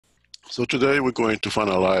So today we're going to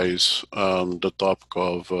finalize the topic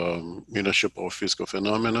of mediumship of physical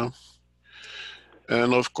phenomena.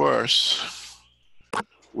 And of course,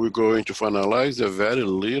 we're going to finalize the very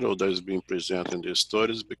little that is being presented in these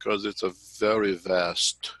studies because it's a very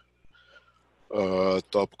vast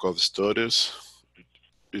topic of studies,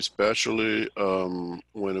 especially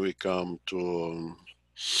when we come to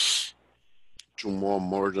more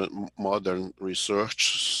modern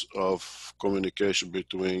research of communication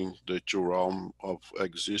between the two realms of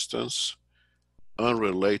existence,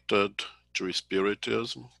 unrelated to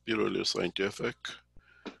spiritism, purely scientific.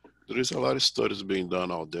 There is a lot of studies being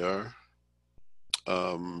done out there.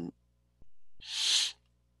 And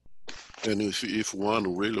if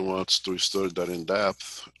one really wants to study that in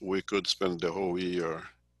depth, we could spend the whole year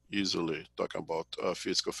easily talking about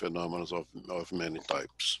physical phenomena of many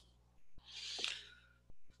types.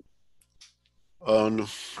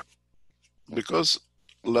 Because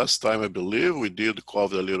last time I believe we did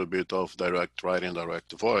cover a little bit of direct writing,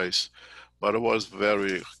 direct voice, but it was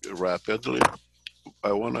very rapidly.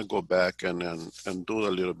 I want to go back and do a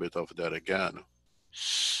little bit of that again.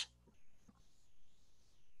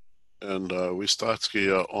 And we start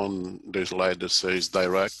here on the slide that says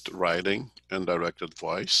direct writing and directed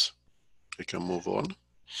voice. We can move on.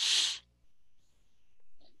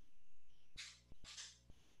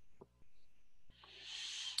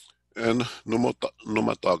 And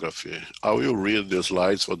pneumatography. I will read the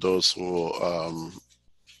slides for those who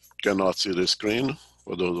cannot see the screen,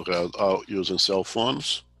 for those who are using cell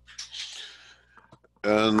phones.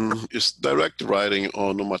 And it's direct writing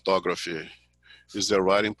or pneumatography. Is the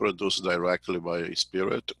writing produced directly by a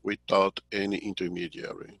spirit without any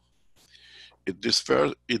intermediary. It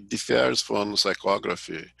differs from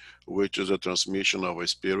psychography, which is a transmission of a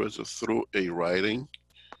spirit through a writing.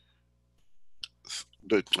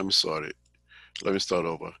 I'm sorry, let me start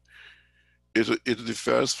over. It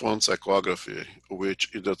differs from psychography, which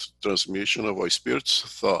is the transmission of a spirit's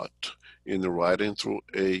thought in writing through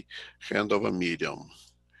a hand of a medium,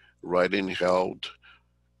 writing held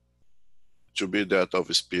to be that of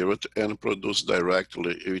a spirit and produced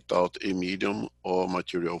directly without a medium or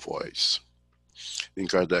material voice. In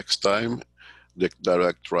Kardec's time, the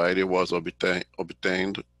direct writing was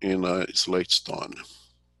obtained in a slate stone.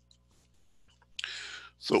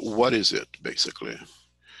 So what is it, basically?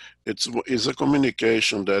 It's a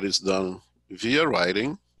communication that is done via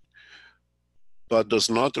writing, but does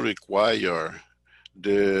not require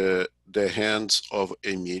the hands of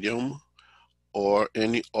a medium or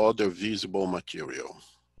any other visible material.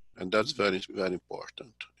 And that's very, very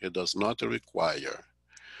important. It does not require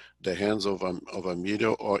the hands of a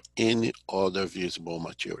medium or any other visible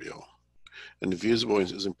material. And visible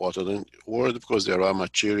is important word because there are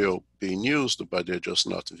material being used, but they're just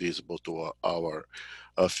not visible to our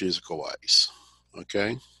physical eyes,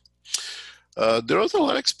 okay? There was a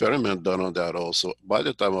lot of experiment done on that also. By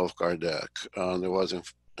the time of Kardec, there was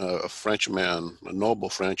a Frenchman, a noble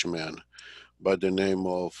Frenchman, by the name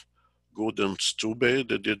of Gordon Stube.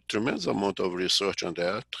 They did tremendous amount of research on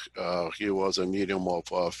that. He was a medium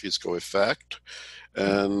of physical effect,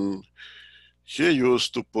 and he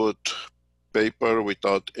used to put paper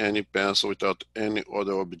without any pencil, without any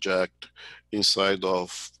other object inside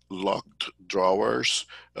of locked drawers,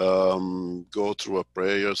 go through a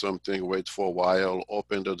prayer or something, wait for a while,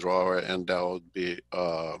 open the drawer, and there would be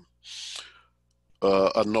a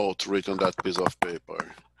note written on that piece of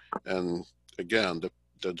paper. And again,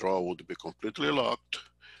 the drawer would be completely locked.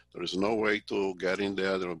 There is no way to get in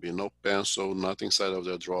there. There will be no pencil, nothing inside of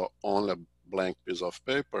the drawer, only a blank piece of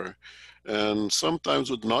paper. And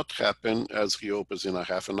sometimes would not happen as he opens in a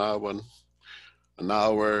half an hour.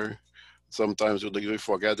 Sometimes would even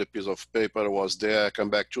forget the piece of paper was there,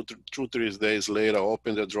 come back 3 days later,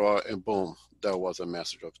 open the drawer, and boom, there was a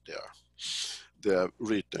message up there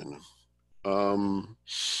written.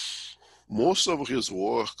 Most of his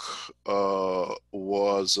work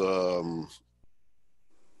was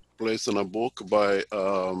placed in a book by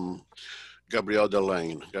Gabriel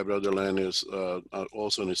Deslandes. Gabriel Deslandes is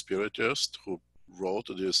also a spiritist who wrote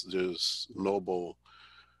this noble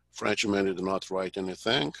Frenchman. He did not write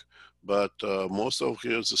anything, but most of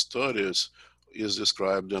his studies is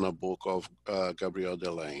described in a book of Gabriel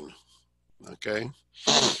Deslandes. Okay.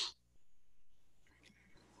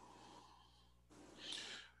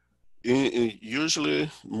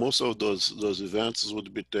 Usually, most of those events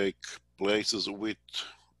would take places with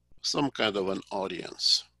some kind of an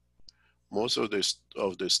audience. Most of the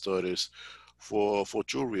studies for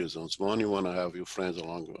two reasons. One, you want to have your friends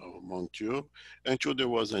among you, and two, there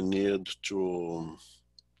was a need to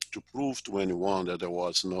prove to anyone that there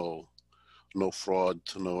was no no fraud,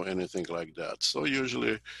 no anything like that. So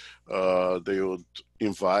usually they would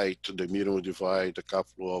the medium would invite a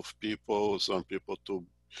couple of people, some people to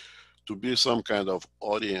be some kind of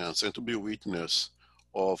audience and to be witness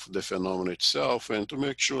of the phenomenon itself and to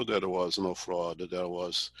make sure that there was no fraud, that there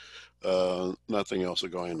was nothing else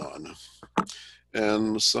going on.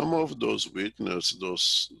 And some of those witnesses,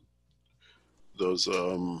 those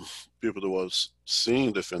people that was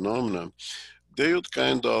seeing the phenomenon, they would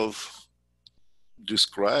kind of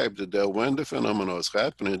describe that when the phenomenon was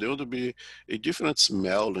happening, there would be a different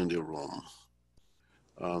smell in the room.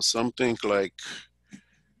 Something like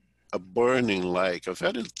a burning, like a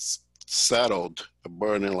very settled, a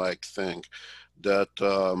burning like thing that,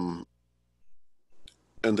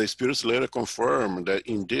 and the spirits later confirmed that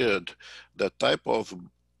indeed that type of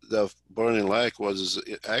the burning like was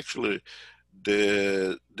actually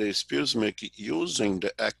the spirits make using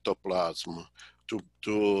the ectoplasm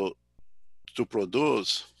to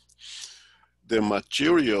produce the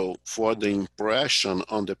material for the impression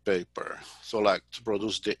on the paper. So like to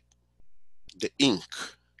produce the ink,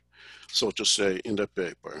 so to say, in the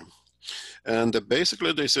paper. And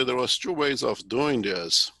basically they said there was two ways of doing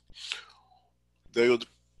this. They would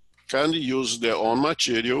kind of use their own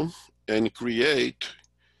material and create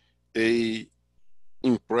a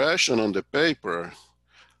impression on the paper,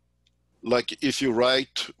 like if you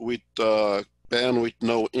write with a pen with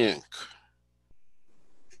no ink.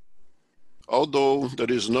 Although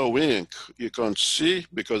there is no ink, you can't see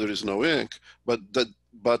because there is no ink, but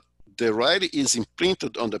the writing is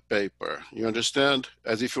imprinted on the paper. You understand?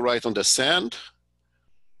 As if you write on the sand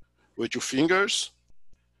with your fingers.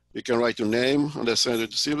 You can write your name on the sand.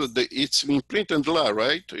 It's imprinted there,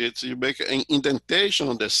 right? You make an indentation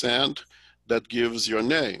on the sand that gives your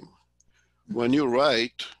name. When you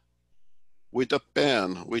write with a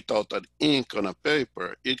pen without an ink on a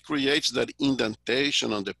paper, it creates that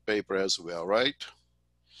indentation on the paper as well, right?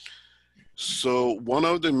 So one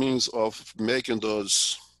of the means of making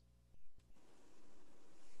those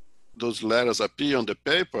letters appear on the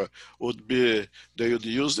paper would be they would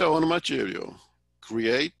use their own material,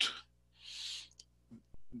 create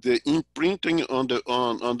the imprinting on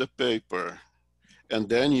the paper, and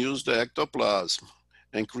then use the ectoplasm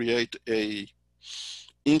and create a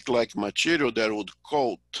ink-like material that would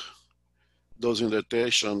coat those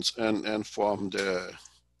indentations and form the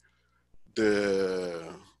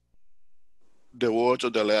words or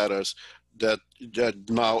the letters that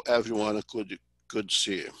now everyone could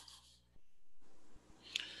see.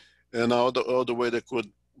 And now the other way that could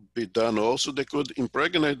be done also, they could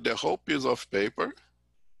impregnate the whole piece of paper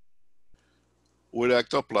with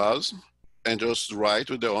ectoplasm and just write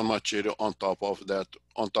with their own material on top of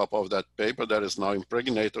that paper that is now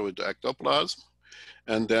impregnated with the ectoplasm.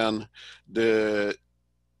 And then the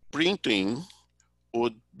printing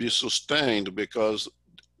would be sustained because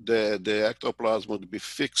the ectoplasm would be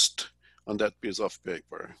fixed on that piece of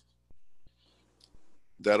paper.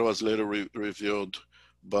 That was later revealed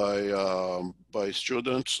by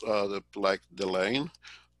students like Delane,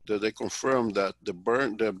 that they confirmed that the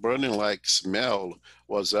burning like smell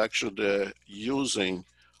was actually the using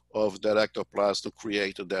of that ectoplasm to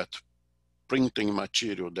create that printing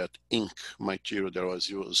material, that ink material that was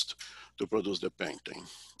used to produce the painting,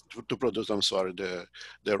 to produce, I'm sorry,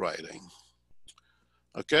 the writing.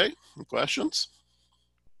 Okay, questions?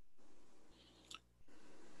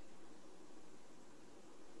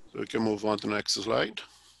 So we can move on to the next slide.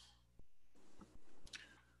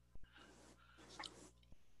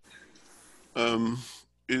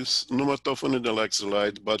 Is pneumotophony the next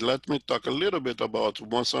slide, but let me talk a little bit about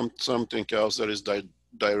something else that is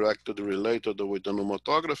directly related with the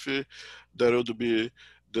pneumatography. That would be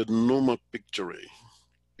the pneumopicturing.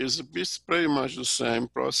 It's pretty much the same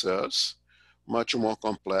process, much more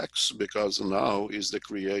complex because now is the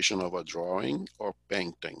creation of a drawing or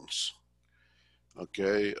paintings.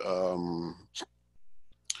 Okay,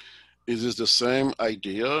 it is the same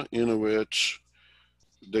idea in which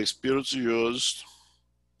the spirits used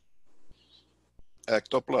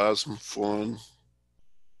ectoplasm from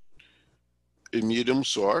a medium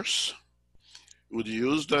source, would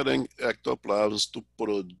use that ectoplasm to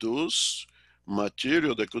produce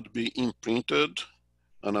material that could be imprinted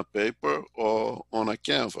on a paper or on a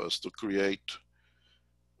canvas to create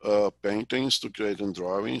paintings, to create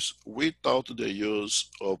drawings without the use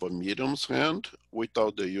of a medium's hand,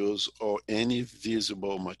 without the use of any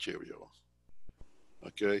visible material.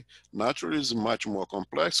 Okay, naturally is much more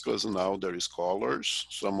complex because now there is colors.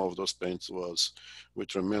 Some of those paints was with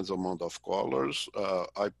tremendous amount of colors.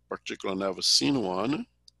 I particularly never seen one,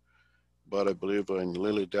 but I believe in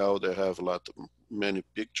Lilydale they have a lot many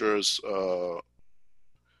pictures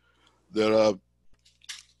that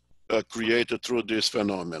are created through this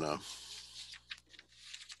phenomena.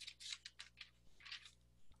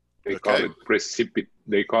 They Okay?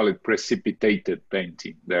 call it precipitated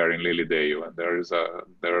painting there in Lilydale, and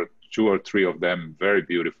there are 2 or 3 of them very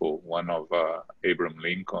beautiful. One of Abraham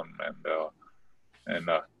Lincoln and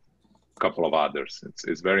a couple of others.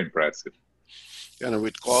 It's very impressive. And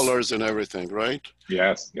with colors and everything, right?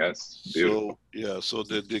 Yes, beautiful. So yeah, so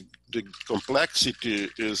the complexity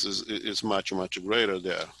is much greater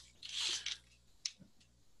there.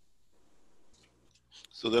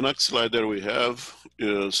 So the next slide that we have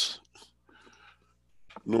is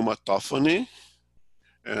pneumatophony.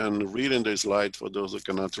 And reading the slide for those who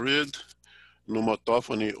cannot read,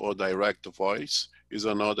 pneumatophony or direct voice is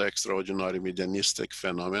another extraordinary mediumistic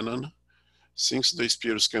phenomenon. Since the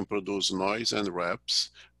spirits can produce noise and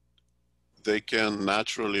raps, they can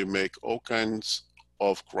naturally make all kinds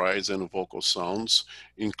of cries and vocal sounds,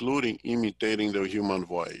 including imitating the human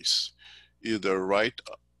voice, either right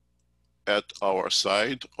at our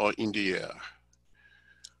side or in the air.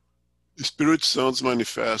 Spirit sounds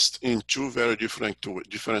manifest in 2 very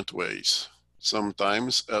different ways.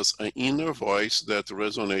 Sometimes as an inner voice that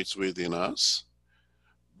resonates within us,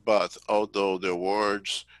 but although the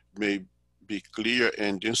words may be clear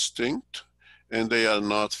and distinct, and they are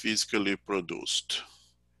not physically produced.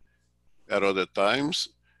 At other times,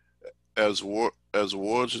 as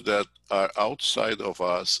words that are outside of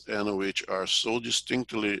us and which are so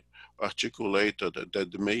distinctly articulated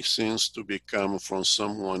that may seem to be come from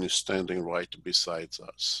someone standing right beside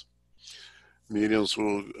us. Mediums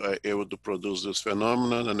who are able to produce this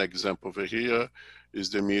phenomenon, an example over here is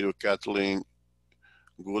the medium Kathleen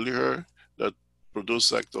Gulliher that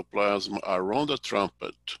produced ectoplasm around the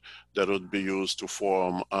trumpet that would be used to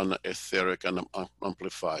form an etheric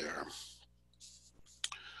amplifier.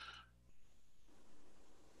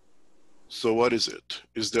 So what is it?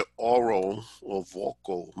 Is the oral or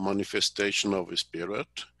vocal manifestation of a spirit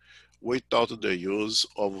without the use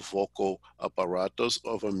of vocal apparatus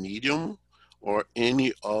of a medium or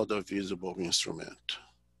any other visible instrument.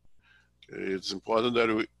 Okay, it's important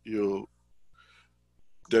that you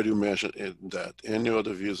mention that any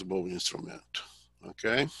other visible instrument.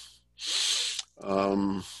 Okay.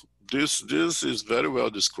 This is very well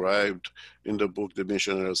described in the book The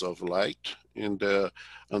Missionaries of Light. In the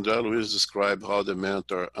André Luiz described how the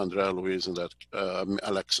mentor André Luiz in that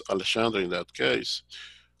Alexander in that case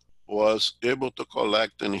was able to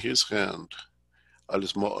collect in his hand a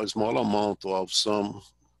small amount of some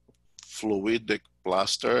fluidic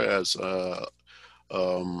plaster, as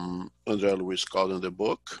André Luiz called in the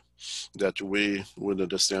book, that we would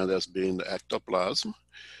understand as being the ectoplasm.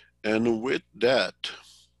 And with that,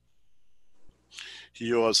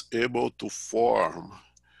 he was able to form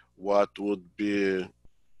what would be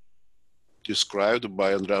described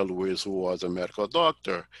by André Luiz, who was a medical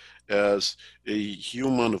doctor, as a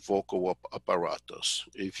human vocal apparatus,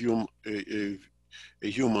 a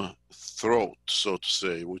human throat, so to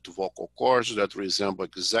say, with vocal cords that resemble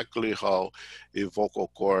exactly how a vocal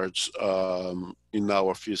cords in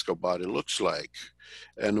our physical body looks like.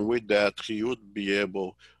 And with that, he would be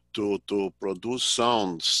able to produce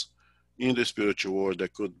sounds in the spiritual world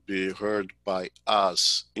that could be heard by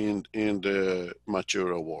us in the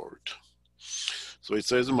material world. So it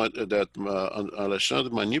says that Alexander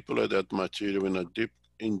manipulated that material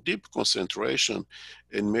in deep concentration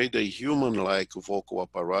and made a human-like vocal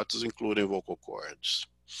apparatus, including vocal cords.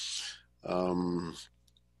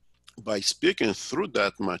 By speaking through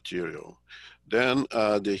that material, then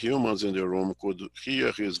the humans in the room could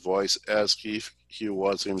hear his voice as if he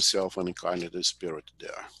was himself an incarnated spirit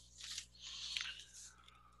there.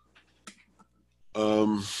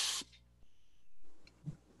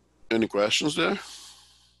 Any questions there?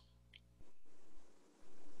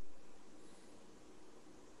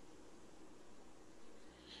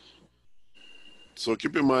 So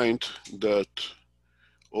keep in mind that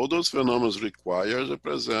all those phenomena require the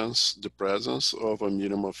presence of a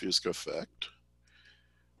medium of physical effect.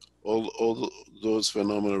 All those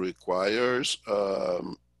phenomena requires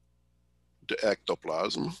the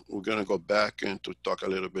ectoplasm. We're going to go back and to talk a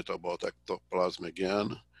little bit about ectoplasm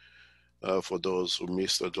again for those who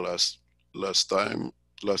missed it last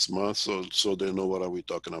month, so they know what are we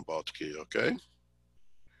talking about here, okay?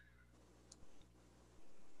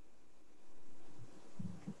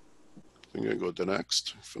 I think I go to the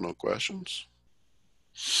next, for no questions.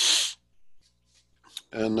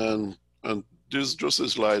 And then, this is just a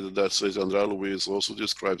slide that says André Luiz also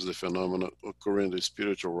describes the phenomena occurring in the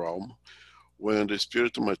spiritual realm when the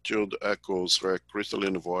spirit Matilde echoes her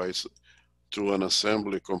crystalline voice to an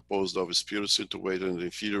assembly composed of spirits situated in the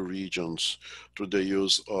inferior regions through the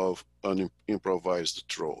use of an improvised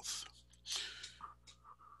truth.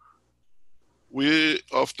 We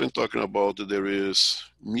often talking about that there is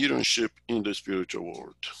mediumship in the spiritual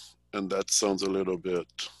world, and that sounds a little bit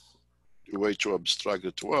way too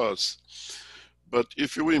abstracted to us. But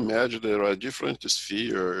if you imagine there are different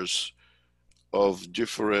spheres of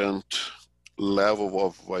different level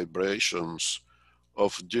of vibrations,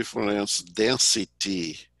 of different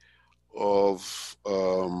density of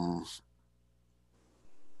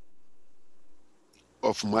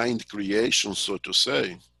mind creation, so to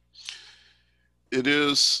say, it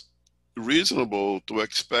is reasonable to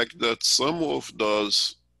expect that some of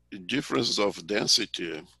those differences of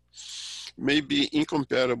density may be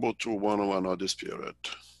incompatible to one or another spirit.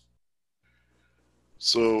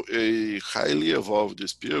 So a highly evolved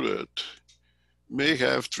spirit may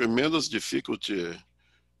have tremendous difficulty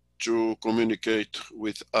to communicate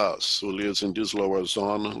with us who lives in this lower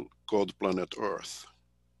zone called planet Earth,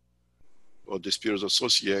 or the spirits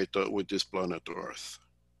associated with this planet Earth.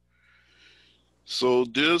 So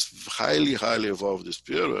this highly evolved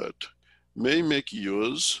spirit may make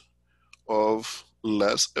use of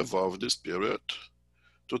less evolved spirit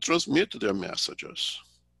to transmit their messages.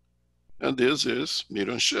 And this is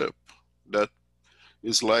mediumship. That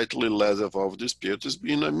is slightly less evolved spirit is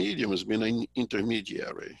being a medium, is being an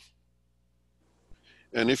intermediary.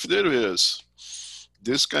 And if there is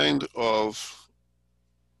this kind of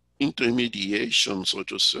intermediation, so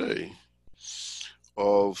to say,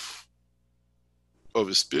 of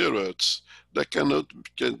spirits, that can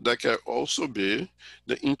also be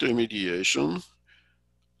the intermediation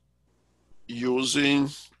using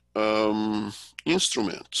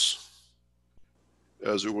instruments.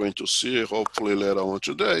 As we're going to see, hopefully later on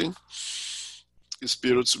today,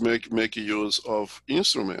 spirits make use of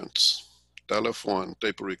instruments, telephone,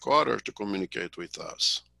 tape recorder, to communicate with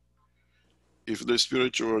us. If the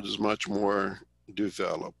spiritual world is much more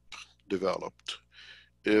developed,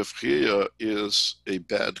 if here is a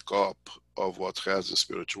bad cop of what has the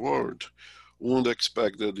spiritual world, we wouldn't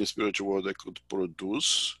expect that the spiritual world they could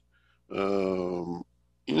produce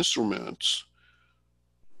instruments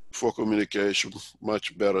for communication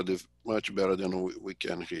much better than we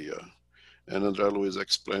can here. And André Luiz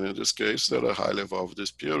explained in this case that a highly evolved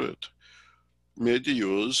spirit made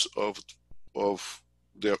use of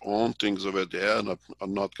their own things over there. And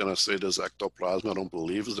I'm not going to say there's ectoplasm. I don't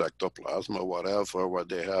believe it's ectoplasm or whatever, what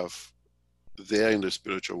they have there in the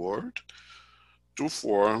spiritual world, to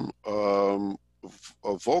form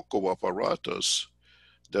a vocal apparatus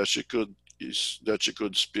that she could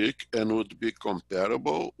speak and would be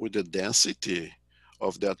comparable with the density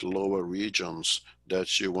of that lower regions that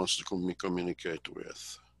she wants to communicate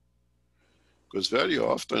with. Because very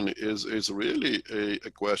often is really a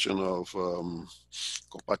question of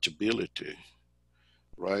compatibility,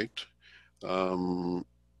 right? A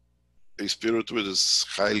spirit which is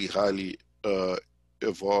highly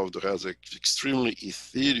evolved has an extremely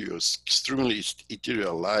ethereal, extremely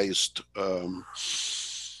etherealized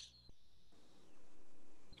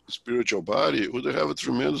spiritual body would have a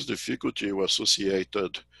tremendous difficulty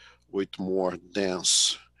associated with more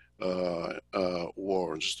dense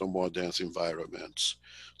worlds, the more dense environments.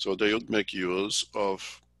 So they would make use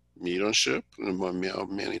of mediumship in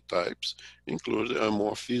many types, including a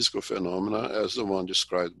more physical phenomena as the one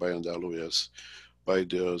described by André Luiz, by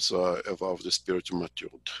this evolved spiritual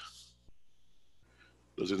Matilde.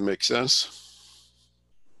 Does it make sense?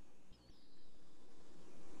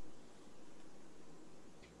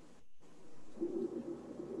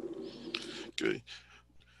 Okay.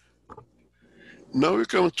 Now we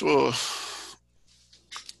come to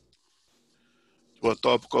a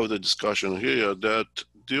topic of the discussion here that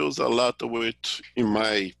deals a lot with, in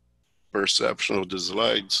my perception of the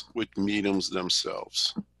slides, with mediums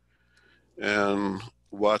themselves. And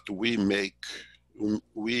what we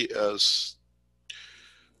as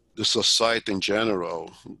the society in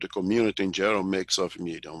general, the community in general makes of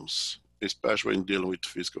mediums, especially in dealing with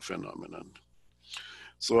physical phenomena.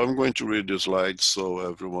 So I'm going to read the slides so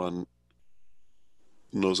everyone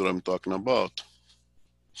knows what I'm talking about.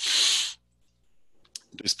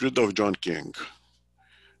 The spirit of John King.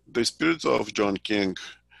 The spirit of John King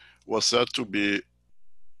was said to be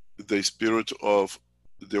the spirit of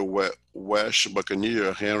the Welsh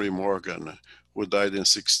buccaneer Henry Morgan, who died in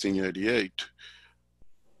 1688.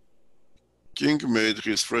 King made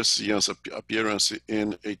his first seance appearance in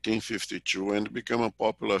 1852 and became a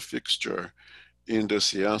popular fixture in the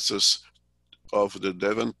seances of the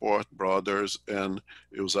Davenport brothers and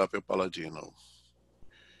Eusapio Palladino.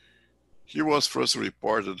 He was first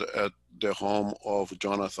reported at the home of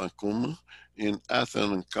Jonathan Kuhn in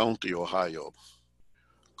Athens County, Ohio.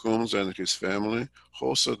 Coombs and his family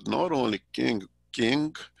hosted not only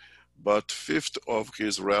King, but fifth of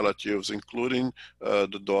his relatives, including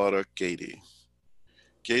the daughter Katie.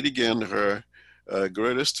 Katie gained her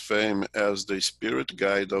greatest fame as the spirit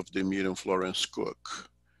guide of the medium Florence Cook.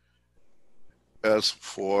 As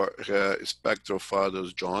for her spectral father,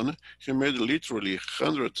 John, he made literally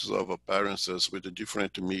hundreds of appearances with the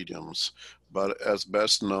different mediums, but is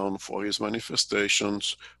best known for his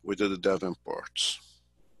manifestations with the Davenports.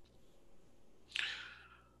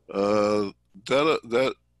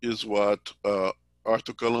 That is what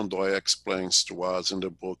Arthur Conan Doyle explains to us in the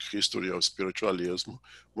book History of Spiritualism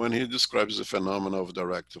when he describes the phenomenon of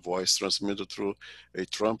direct voice transmitted through a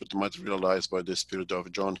trumpet materialized by the spirit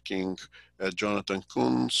of John King at Jonathan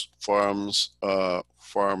Kuhn's farms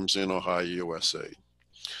in Ohio, USA.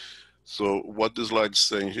 So what this slide is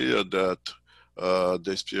saying here that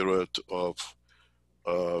the spirit of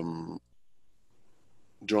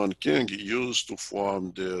John King used to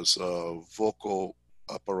form this vocal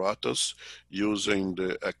apparatus using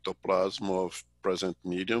the ectoplasm of present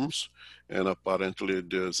mediums, and apparently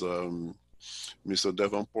this Mr.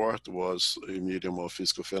 Davenport was a medium of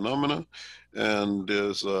physical phenomena, and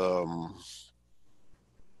this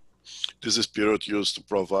spirit used to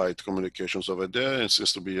provide communications over there, and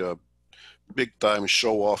seems to be a big time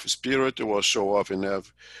show off spirit. He was show off in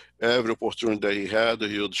every opportunity that he had.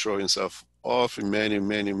 He would show himself off in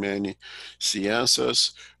many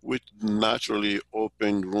seances, which naturally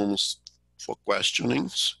opened rooms for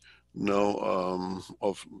questionings,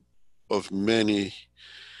 of many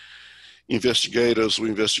investigators who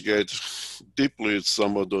investigate deeply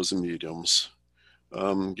some of those mediums.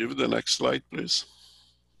 Give the next slide, please.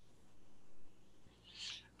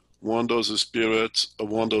 One of those spirits,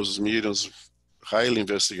 one of those mediums highly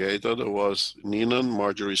investigated was Nina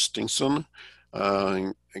Marjorie Stinson,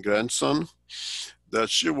 grandson, that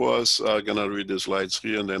she was gonna read the slides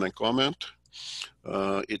here and then I comment.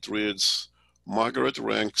 It reads, Margaret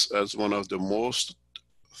ranks as one of the most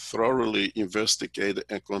thoroughly investigated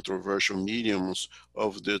and controversial mediums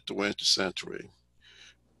of the 20th century.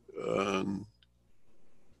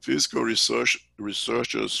 Physical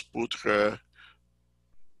researchers put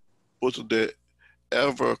the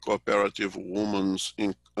ever cooperative women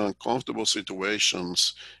in uncomfortable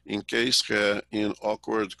situations, encase her in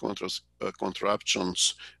awkward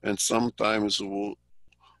contraptions, and sometimes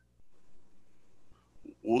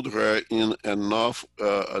would her in enough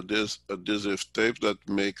adhesive tape that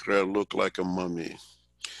make her look like a mummy.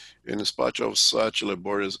 In spite of such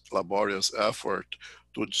laborious effort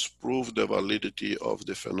to disprove the validity of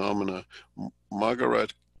the phenomena,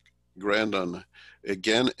 Margaret Grandon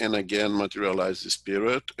again and again materialized the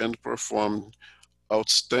spirit and performed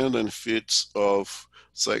outstanding feats of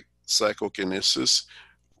psychokinesis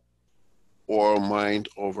or mind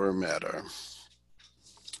over matter.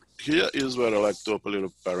 Here is where I like to open a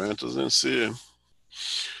little parenthesis and see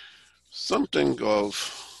something of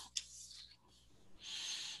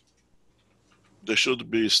that should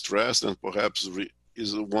be stressed, and perhaps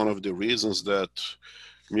is one of the reasons that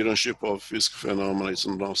mediumship of physical phenomena is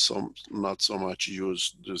not so much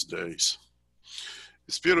used these days.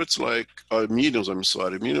 Spirits like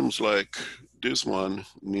mediums like this one,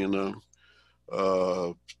 Nina,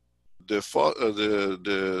 the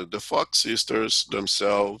Fox sisters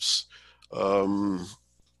themselves,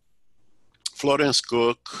 Florence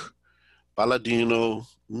Cook, Palladino,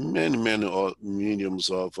 many mediums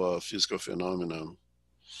of physical phenomena.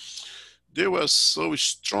 They were so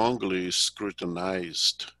strongly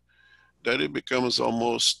scrutinized that it becomes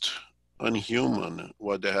almost unhuman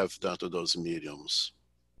what they have done to those mediums.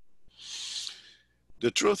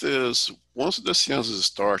 The truth is, once the sciences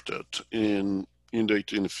started in the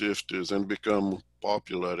 1850s and become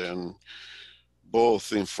popular, and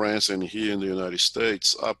both in France and here in the United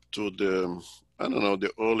States, up to from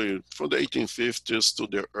the 1850s to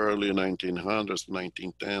the early 1900s,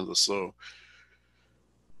 1910s or so,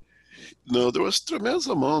 there was tremendous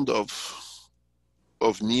amount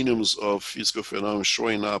of mediums of physical phenomena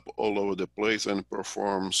showing up all over the place and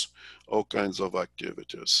performs all kinds of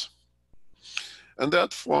activities. And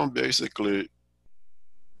that formed basically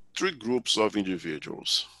three groups of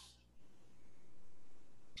individuals.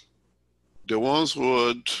 The ones who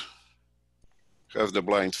would have the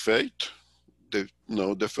blind faith,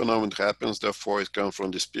 the phenomenon happens, therefore it comes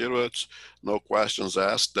from the spirits, no questions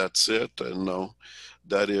asked, that's it, and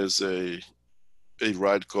that is a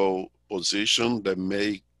radical position that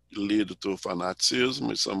may lead to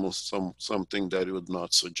fanaticism. It's almost something that I would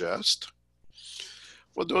not suggest.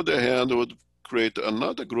 On the other hand, it would create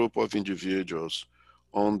another group of individuals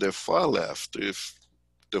on the far left. If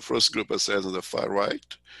the first group is on the far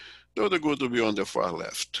right, the other group will be on the far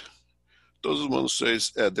left. Those ones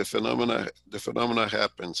says the phenomena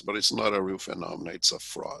happens, but it's not a real phenomenon, it's a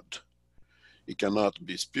fraud. It cannot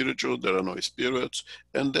be spiritual, there are no spirits,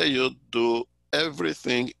 and they would do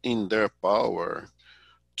everything in their power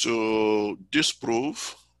to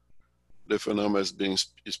disprove the phenomena as being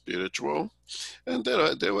spiritual. And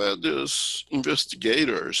there were these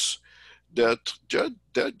investigators that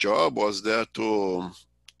their job was there to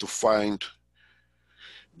find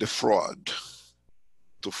the fraud,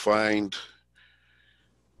 to find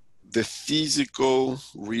the physical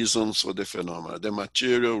reasons for the phenomena, the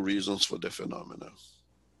material reasons for the phenomena.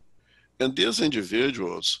 And these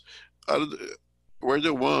individuals were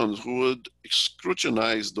the ones who would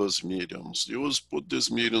scrutinize those mediums. You would put these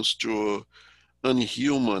mediums to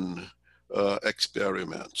unhuman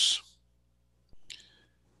experiments.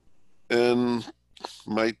 And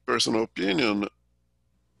my personal opinion,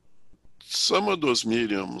 some of those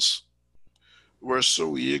mediums were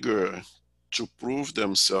so eager to prove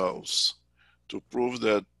themselves, to prove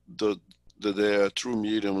that they are true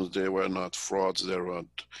mediums, they were not frauds, they were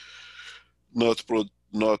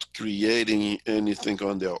not creating anything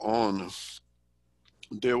on their own.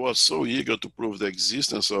 They were so eager to prove the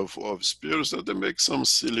existence of spirits that they make some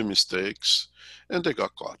silly mistakes and they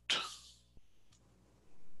got caught.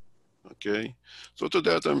 Okay, so to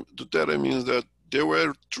that I mean that there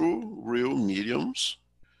were true, real mediums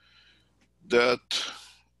that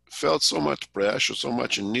felt so much pressure, so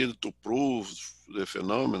much need to prove the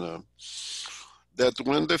phenomena, that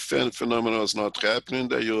when the phenomena was not happening,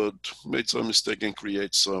 they would make some mistake and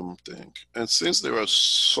create something. And since they were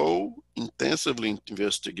so intensively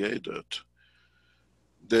investigated,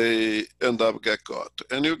 they end up get caught.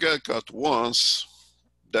 And you get caught once,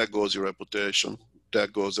 that goes your reputation.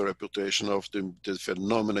 That goes the reputation of the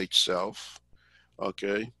phenomena itself.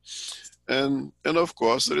 Okay. And of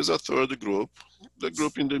course, there is a third group, the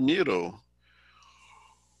group in the middle,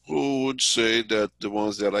 who would say that the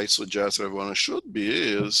ones that I suggest everyone should be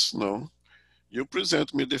is, no, you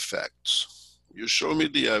present me the facts, you show me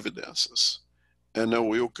the evidences, and I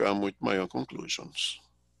will come with my own conclusions.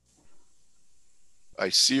 I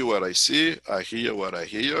see what I see, I hear what I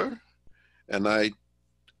hear, and I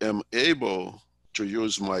am able to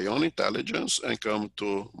use my own intelligence and come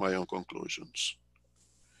to my own conclusions.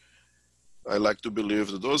 I like to believe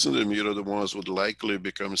that those in the middle are the ones who would likely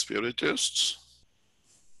become spiritists,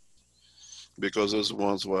 because those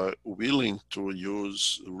ones were willing to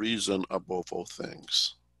use reason above all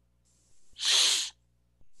things.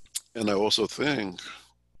 And I also think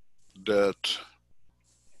that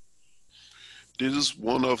this is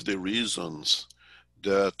one of the reasons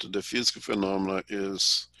that the physical phenomena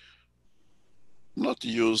is not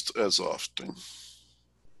used as often.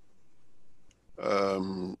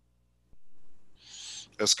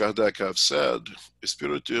 As Kardec have said,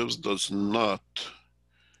 spiritism does not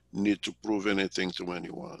need to prove anything to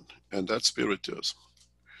anyone, and that's spiritism.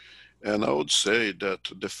 And I would say that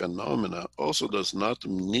the phenomena also does not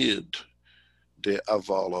need the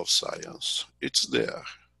aval of science. It's there.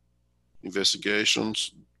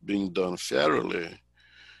 Investigations being done fairly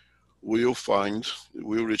will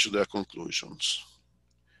reach their conclusions.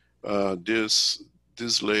 This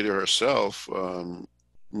lady herself,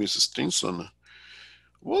 Mrs. Stinson,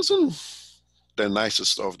 wasn't the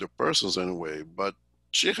nicest of the persons anyway, but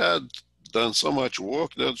she had done so much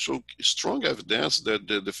work that showed strong evidence that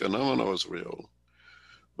the phenomena was real.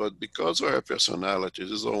 But because of her personality,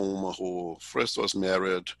 this is a woman who first was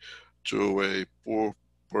married to a poor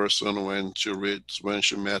person. When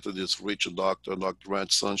she met this rich doctor, Dr.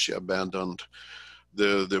 Grandson, she abandoned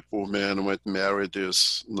the poor man, went married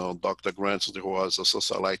this Dr. Grandson, who was a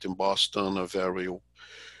socialite in Boston, a very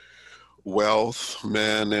wealth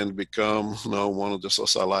man, and become one of the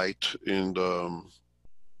socialite in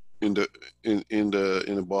the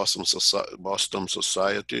Boston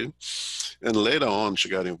society. And later on, she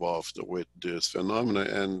got involved with this phenomena,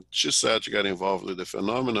 and she said she got involved with the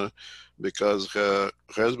phenomena because her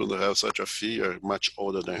husband had such a fear, much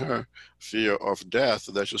older than her, fear of death,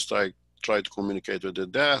 that she tried to communicate with the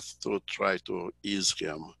death to try to ease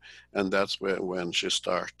him. And that's when she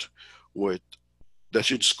started with that,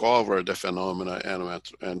 she discovered the phenomena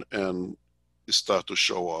and start to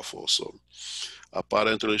show off also.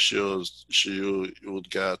 Apparently, she would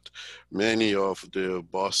get many of the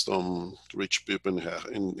Boston rich people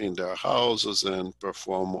in their houses and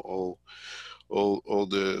perform all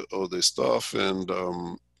the stuff. And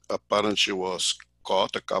apparently, she was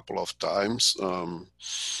caught a couple of times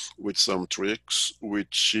with some tricks,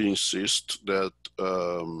 which she insists that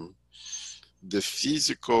the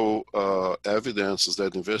physical evidences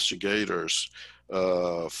that investigators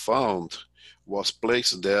found was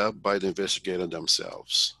placed there by the investigator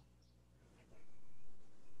themselves,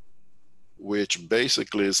 which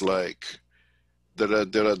basically is like there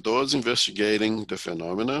are those investigating the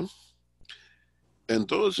phenomena, and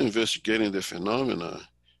those investigating the phenomena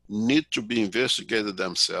need to be investigated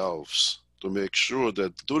themselves to make sure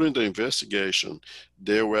that during the investigation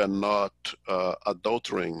they were not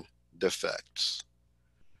adulterating the facts.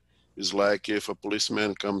 It's like if a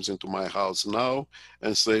policeman comes into my house now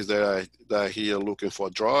and says they're here looking for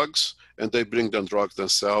drugs, and they bring them drugs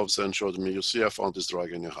themselves and show me, you see, I found this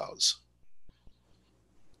drug in your house.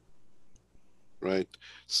 Right?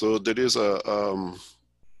 So there is a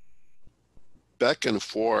back and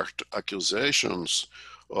forth accusations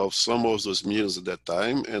of some of those mediums at that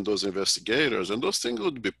time and those investigators, and those things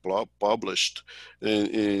would be published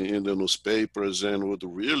in the newspapers and would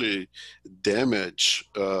really damage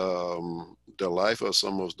the life of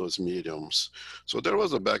some of those mediums. So there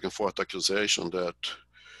was a back and forth accusation that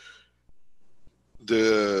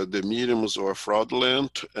the mediums were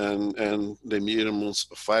fraudulent, and the mediums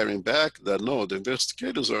firing back that no, the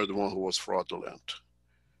investigators are the one who was fraudulent,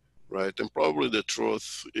 right? And probably the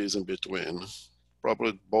truth is in between.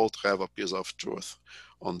 Probably both have a piece of truth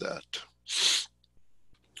on that.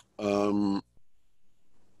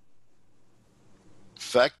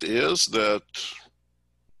 Fact is that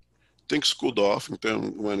things cooled off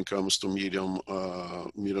when it comes to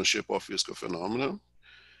mediumship of physical phenomena.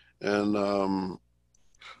 And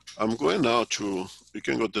I'm going now to, you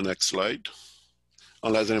can go to the next slide.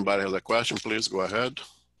 Unless anybody has a question, please go ahead.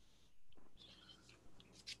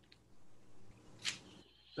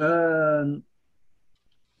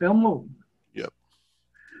 Elmo. Yep.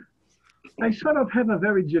 I sort of have a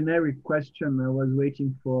very generic question. I was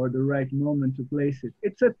waiting for the right moment to place it.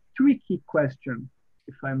 It's a tricky question,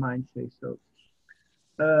 if I might say so.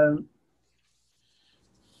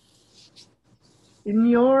 In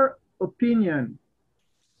your opinion,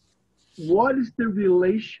 what is the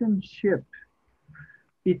relationship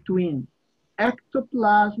between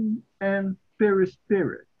ectoplasm and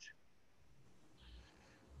perispirit?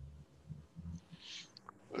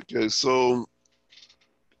 Okay, so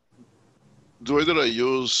the way that I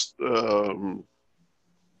used the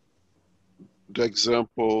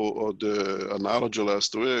example or the analogy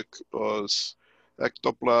last week was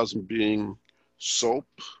ectoplasm being soap,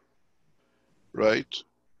 right?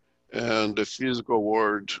 And the physical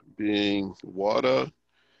world being water,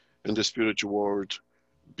 and the spiritual world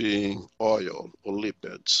being oil or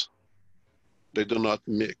lipids. They do not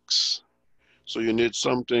mix. So you need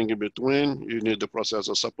something in between. You need the process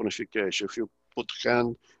of saponification. If you put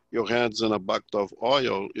your hands in a bucket of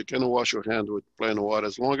oil, you can wash your hand with plain water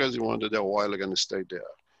as long as you want the oil going to stay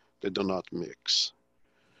there. They do not mix.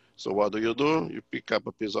 So what do? You pick up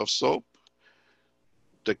a piece of soap.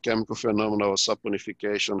 The chemical phenomenon of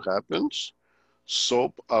saponification happens.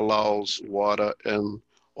 Soap allows water and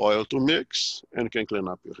oil to mix and can clean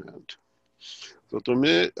up your hand. So to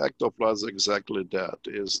me, ectoplasm is exactly that.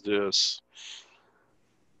 Is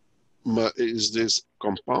this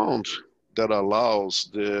compound that allows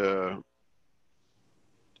the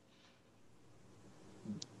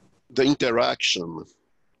interaction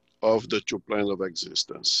of the two planes of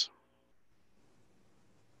existence.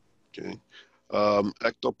 Okay,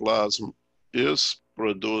 ectoplasm is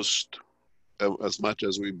produced, as much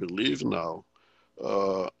as we believe now,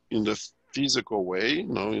 in the physical way,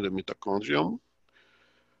 in the mitochondrium,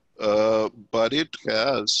 but it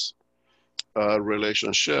has a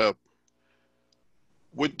relationship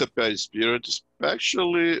with the perispirit,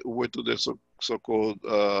 especially with the so-called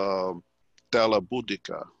tela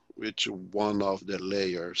boudica, which is one of the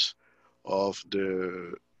layers of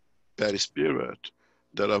the perispirit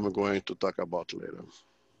that I'm going to talk about later.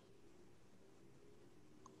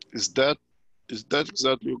 Is that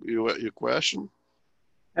exactly your question?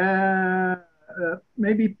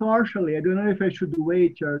 Maybe partially. I don't know if I should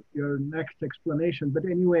wait your next explanation, but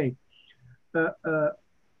anyway,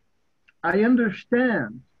 I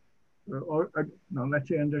understand, or no, let's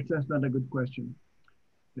say understand is not a good question.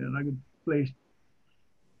 Not a good place.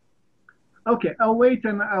 Okay, I'll wait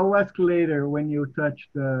and I'll ask later when you touch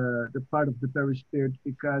the part of the perispirit,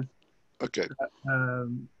 because okay.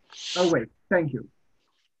 I'll wait. Thank you.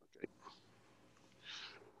 Okay.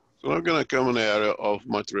 So I'm going to come in the area of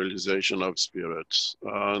materialization of spirits.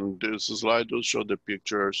 And this slide will show the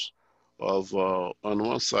pictures of, on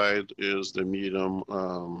one side is the medium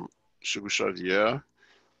Chico Xavier,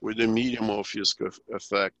 with the medium of physical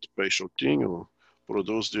effect, Peixotinho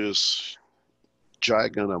produced this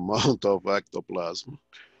giant amount of ectoplasm.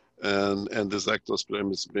 And this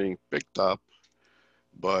ectoplasm is being picked up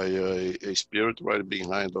by a spirit right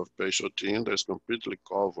behind of Peixotinho that's completely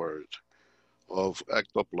covered of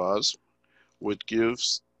ectoplasm, which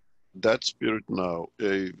gives that spirit now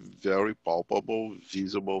a very palpable,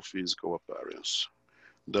 visible physical appearance.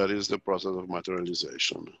 That is the process of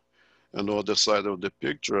materialization. And on the side of the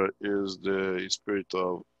picture is the spirit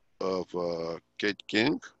of Kate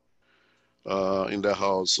King in the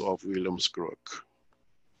house of Williams Crook.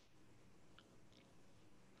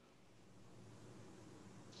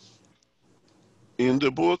 In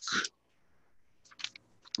the book,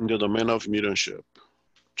 in the domain of mediumship,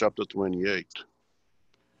 chapter 28,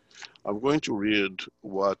 I'm going to read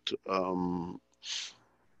what André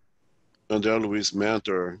Luiz'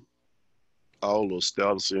 mentor, Aulus,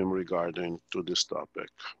 tells him regarding to this topic.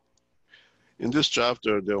 In this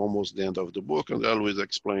chapter, the almost the end of the book, André Luiz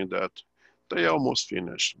explained that they almost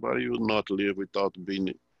finished, but he would not leave without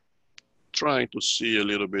trying to see a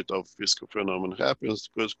little bit of physical phenomenon happens,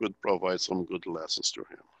 because it could provide some good lessons to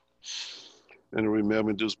him. And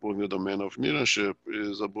remember, this book, The Domain of Mediumship,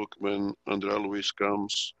 is a book when André Luiz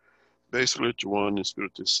comes basically to one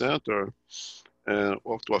spiritist center,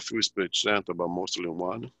 or to a few spirit center, but mostly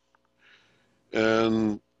one.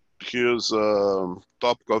 And his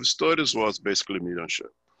topic of studies was basically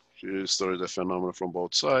mediumship. He studied the phenomena from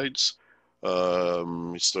both sides.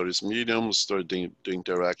 He studies mediums, studied the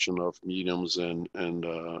interaction of mediums and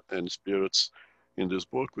spirits in this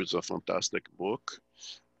book, which is a fantastic book.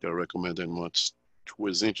 I recommend anyone who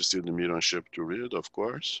is interested in mediumship to read, of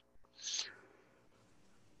course.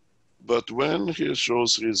 But when he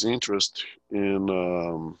shows his interest in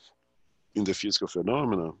the physical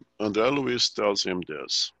phenomena, André Luiz tells him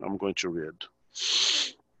this. I'm going to read.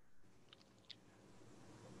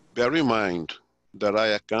 Bear in mind that I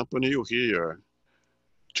accompany you here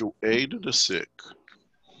to aid the sick.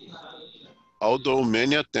 Although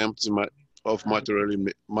many attempts of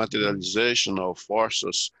materialization of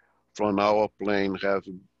forces from our plane have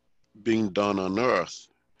been done on Earth,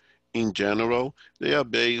 in general, they are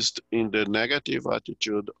based in the negative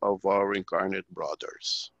attitude of our incarnate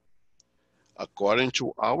brothers. According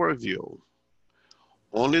to our view,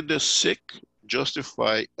 only the sick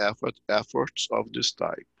justify efforts of this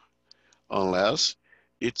type, unless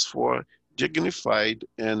it's for dignified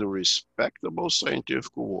and respectable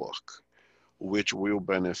scientific work, which will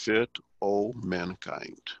benefit all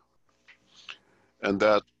mankind. And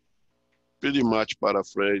that pretty much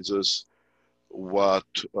paraphrases what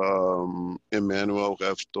Emmanuel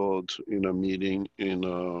have told in a meeting in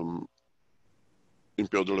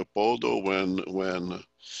Pedro Leopoldo when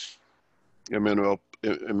Emmanuel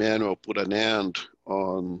put an end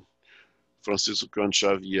on Francisco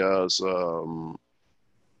Xavier's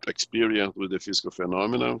experience with the physical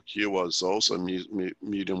phenomena. He was also a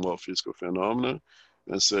medium of physical phenomena,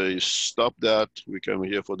 and say, stop that, we come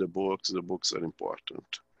here for the books are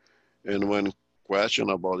important. And when questioned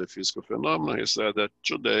about the physical phenomena, he said that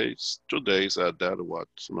two days at that, what,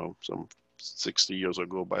 some 60 years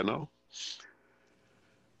ago by now,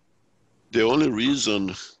 the only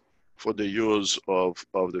reason for the use of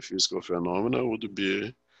the physical phenomena would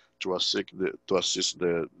be to assist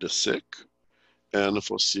the sick, and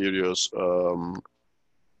for serious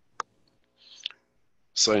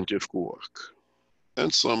scientific work.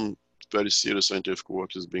 And some very serious scientific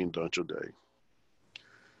work is being done today.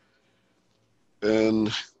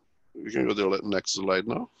 And we can go to the next slide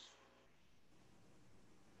now.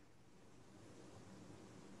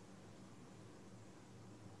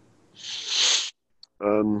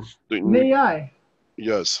 May I?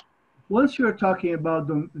 Yes. Once you're talking about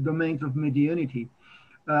the domains of mediunity,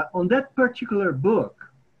 on that particular book,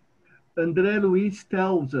 André Luiz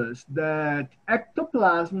tells us that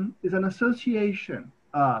ectoplasm is an association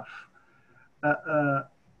of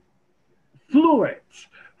fluids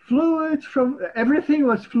from, everything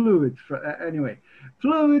was fluid, anyway,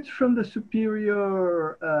 fluids from the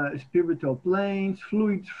superior spiritual planes,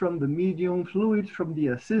 fluids from the medium, fluids from the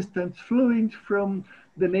assistants, fluids from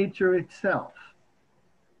the nature itself.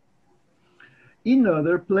 In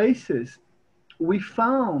other places, we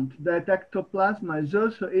found that ectoplasm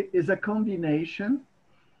is a combination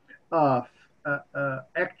of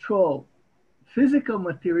actual physical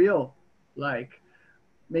material, like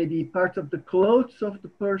maybe parts of the clothes of the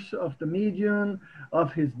person, of the medium,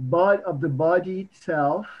 of his body, of the body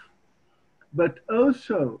itself, but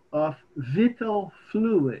also of vital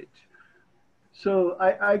fluid. So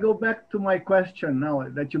I go back to my question now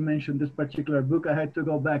that you mentioned this particular book. I had to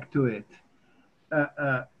go back to it. Uh,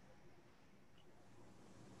 uh,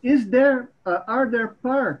 are there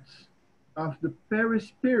parts of the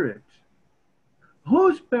perispirit?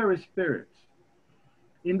 Whose perispirit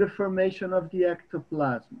in the formation of the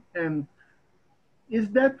ectoplasm? And is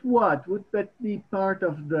that what? Would that be part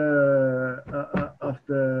of the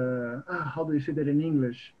how do you say that in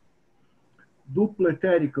English? Duplo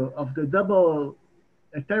etérico, of the double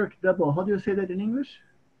etheric double. How do you say that in English?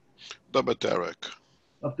 Double etheric.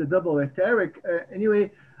 Of the double etheric.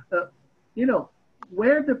 Anyway, you know,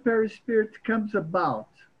 where the perispirit comes about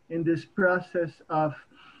in this process of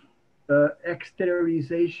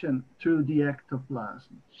exteriorization through the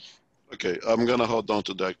ectoplasm. Okay, I'm gonna hold on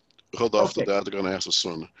to that. Hold off to that. I'm gonna answer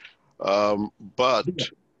soon. But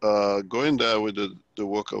going there with the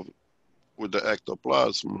work of with the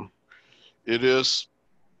ectoplasm, it is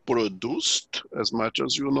produced as much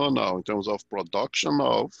as you know now in terms of production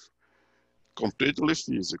of completely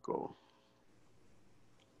physical.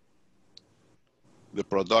 The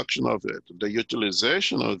production of it, the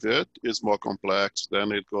utilization of it is more complex.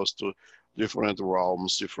 Then it goes to different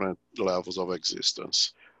realms, different levels of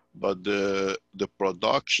existence. But the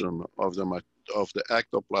production of the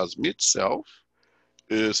ectoplasm itself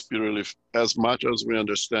is purely, as much as we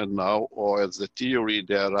understand now, or as the theory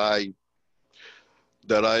that I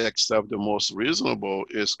accept the most reasonable,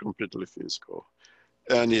 is completely physical.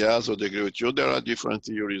 And yes, I would agree with you. There are different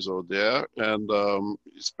theories out there, and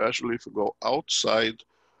especially if you go outside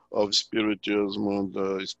of spiritism and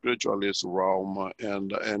the spiritualist realm,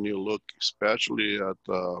 and you look especially at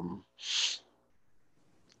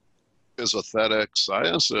esoteric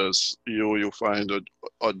sciences, you find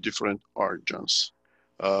a different origins.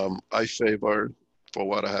 I favor, for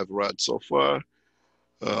what I have read so far,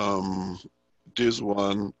 um, this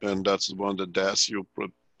one, and that's the one that Daciel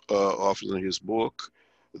offers in his book.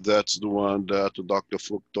 That's the one that Dr.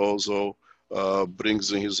 Fructuoso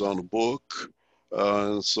brings in his own book.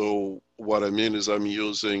 So what I mean is I'm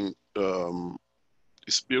using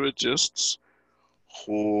spiritists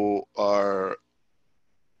who are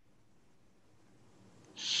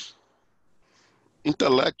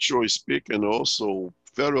intellectually speaking also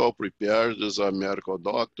very well prepared. These are medical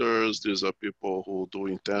doctors. These are people who do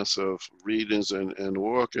intensive readings and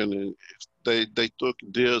work. And they took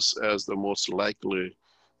this as the most likely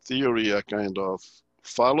theory. I kind of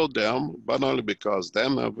follow them, but not only because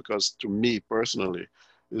them, because to me personally,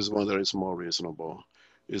 is one that is more reasonable.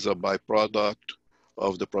 Is a byproduct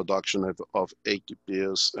of the production of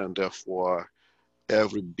ATPs, and therefore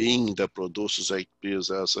every being that produces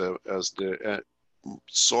ATPs as the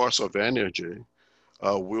source of energy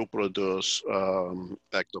will produce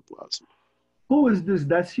ectoplasm. Who is this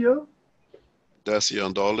Daciel? Daciel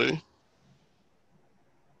Andoli.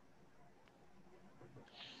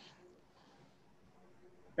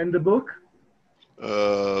 And the book?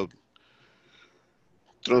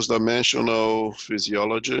 Transdimensional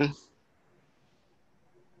Physiology.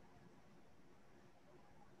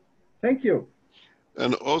 Thank you.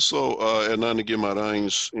 And also Hernani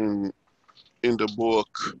Guimarães in the book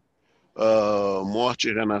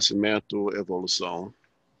Morte, Renascimento, Evolução.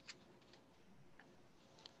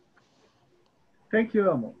 Thank you,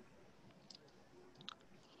 Elmo.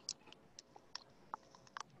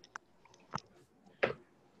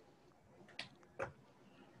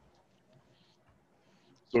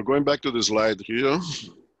 So going back to the slide here,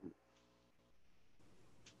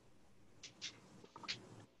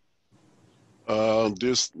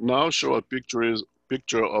 this now shows a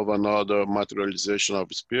picture of another materialization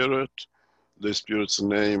of spirit. The spirit's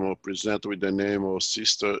name, or present with the name of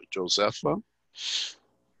Sister Josepha.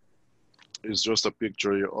 It's just a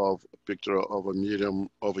picture of a medium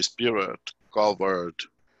of a spirit covered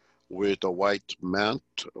with a white mant,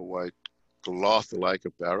 a white cloth-like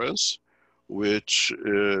appearance, which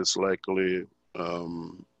is likely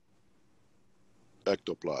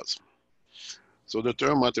ectoplasm. So the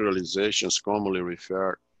term materialization is commonly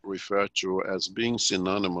referred to as being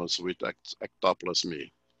synonymous with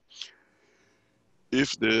ectoplasmy.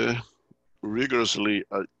 If we rigorously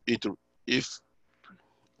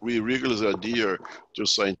adhere to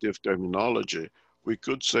scientific terminology, we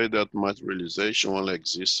could say that materialization only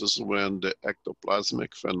exists when the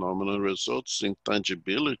ectoplasmic phenomenon results in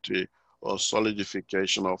tangibility or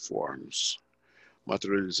solidification of forms.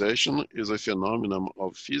 Materialization is a phenomenon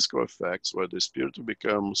of physical effects where the spirit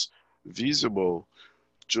becomes visible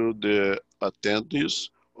to the attendees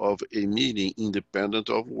of a meeting, independent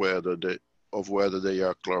of whether they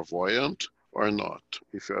are clairvoyant or not,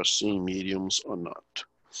 if you are seeing mediums or not.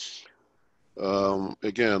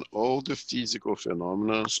 Again, all the physical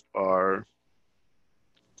phenomena are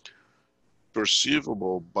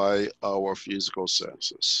perceivable by our physical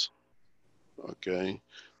senses. Okay,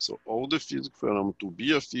 so all the physical phenomena, to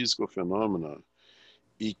be a physical phenomena,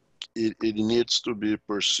 it needs to be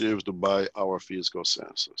perceived by our physical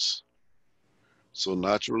senses. So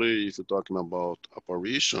naturally, if you're talking about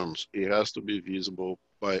apparitions, it has to be visible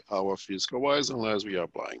by our physical eyes unless we are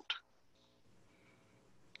blind.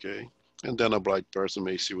 Okay, and then a blind person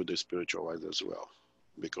may see with the spiritual eyes as well,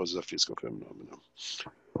 because it's a physical phenomenon.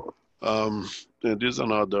 And this is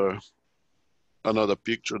another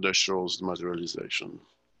picture that shows the materialization.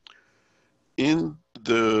 In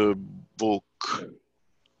the book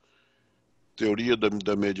Teoria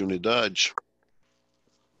da Mediunidade,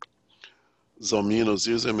 Zalmino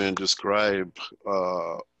Zizerman described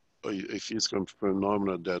a physical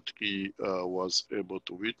phenomenon that he was able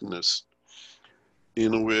to witness,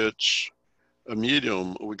 in which a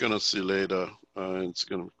medium, we're going to see later, it's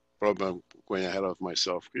going to probably, I'm going ahead of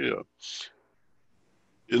myself here,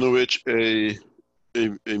 in which a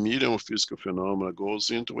medium of physical phenomena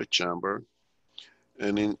goes into a chamber,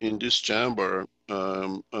 and in this chamber,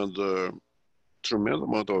 under tremendous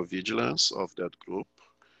amount of vigilance of that group,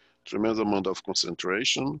 tremendous amount of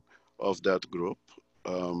concentration of that group,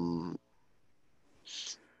 the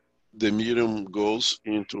medium goes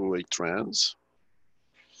into a trance,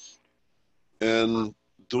 and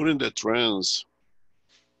during the trance,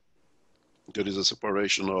 there is a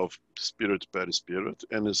separation of spirit perispirit,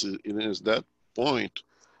 and it is that point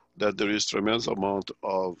that there is tremendous amount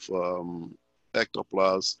of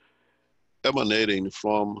ectoplasm emanating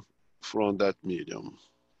from that medium,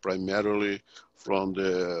 primarily from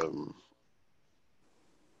the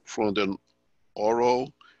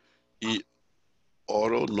oral,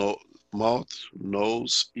 mouth,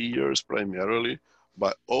 nose, ears primarily,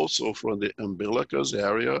 but also from the umbilicus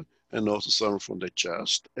area, and also some from the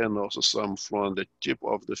chest, and also some from the tip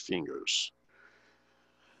of the fingers.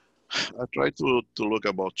 I try to look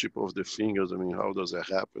about tip of the fingers. I mean, how does that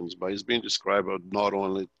happen? But it's been described not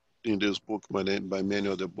only in this book, but by many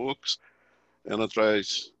other books. And I try,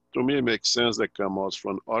 to me, it makes sense that come out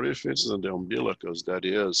from orifices and the umbilicus, that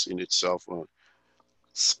is in itself a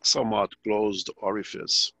somewhat closed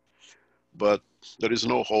orifice. But there is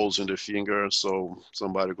no holes in the finger, so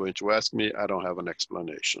somebody going to ask me, I don't have an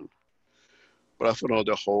explanation. But for all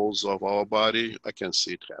the holes of our body, I can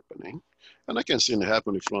see it happening. And I can see it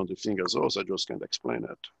happening from the fingers also, I just can't explain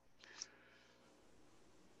it.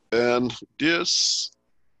 And this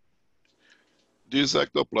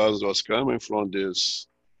ectoplasm was coming from this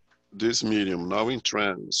medium, now in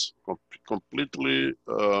trance, completely,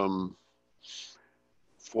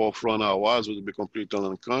 for an hours would be completely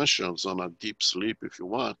unconscious, on a deep sleep if you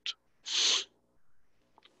want.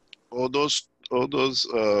 All those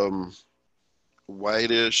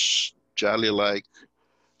whitish, jelly-like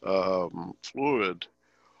fluid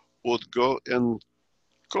would go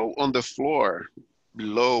on the floor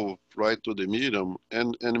below, right to the medium,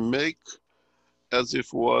 and make as if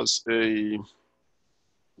it was a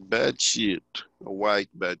bed sheet, a white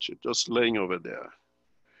bed sheet, just laying over there.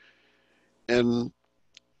 And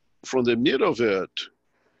from the middle of it,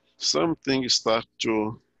 something start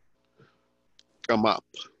to come up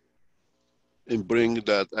and bring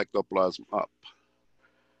that ectoplasm up,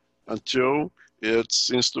 until it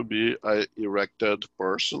seems to be an erected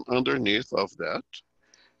person underneath of that.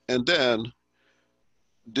 And then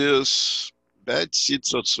this bed sheet,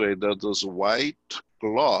 so to say, that this white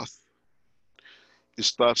cloth, it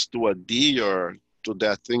starts to adhere to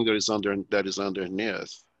that thing that is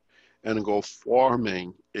underneath, and go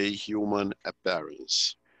forming a human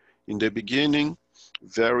appearance. In the beginning,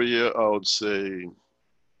 very, I would say,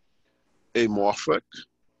 amorphic,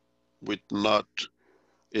 with not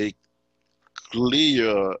a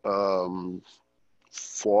clear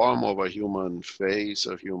form of a human face,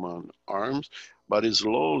 of human arms, but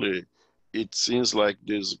slowly it seems like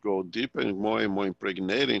this go deeper and more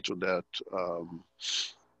impregnating to that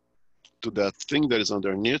thing that is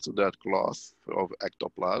underneath that cloth of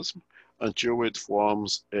ectoplasm, until it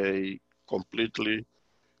forms a completely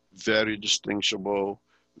very distinguishable,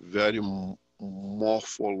 very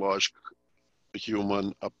morphologic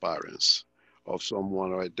human appearance of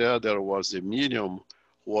someone right there. There was a medium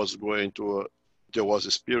who was going to, there was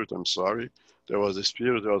a spirit, I'm sorry, there was a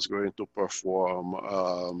spirit that was going to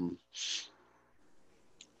perform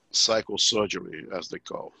psychosurgery, as they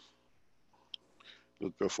call,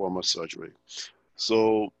 to perform a surgery.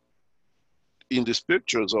 So in these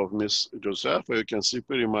pictures of Miss Josefa, you can see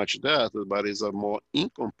pretty much that, but it's a more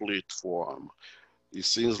incomplete form. It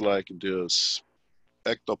seems like this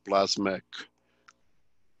ectoplasmic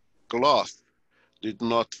cloth did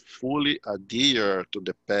not fully adhere to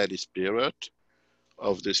the petty spirit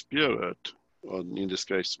of the spirit, or in this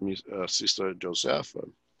case, Sister Josepha,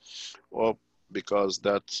 or because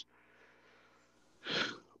that's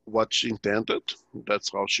what she intended,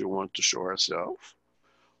 that's how she wanted to show herself,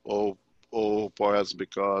 or, or perhaps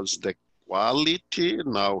because the quality,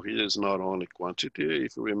 now here is not only quantity.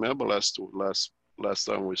 If you remember last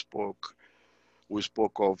time we spoke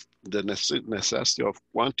of the necessity of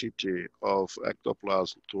quantity of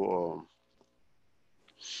ectoplasm to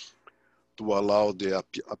allow the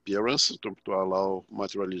appearance, to allow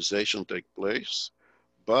materialization take place.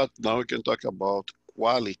 But now we can talk about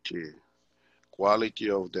quality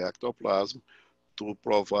of the ectoplasm to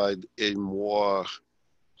provide a more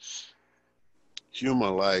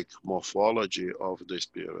human-like morphology of the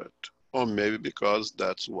spirit. Or maybe because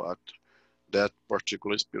that's what that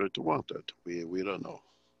particular spirit wanted. We don't know.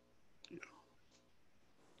 Yeah.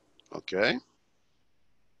 Okay,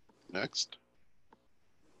 next.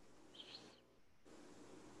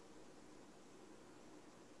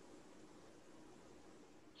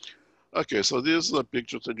 Okay, so this is a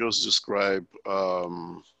picture to just describe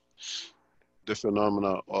the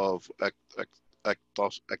phenomena of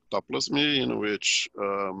ectoplasmy, in which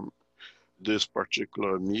this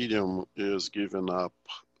particular medium is giving up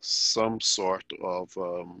some sort of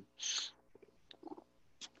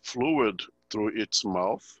fluid through its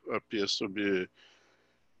mouth, appears to be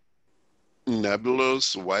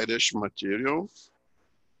nebulous, whitish material,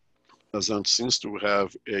 doesn't seems to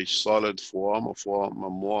have a solid form,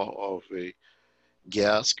 more of a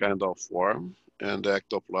gas kind of form, and the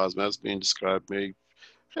ectoplasm as being described may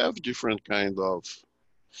have different kind of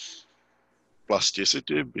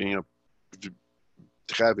plasticity,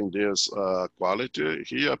 having this quality.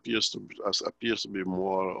 He appears to be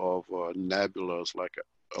more of a nebulous,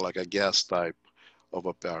 like a gas type of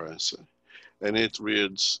appearance, and it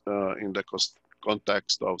reads in the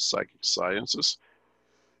context of psychic sciences.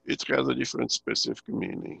 It has a different specific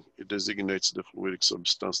meaning. It designates the fluidic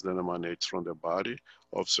substance that emanates from the body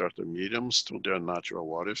of certain mediums through their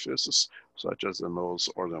natural orifices, such as the nose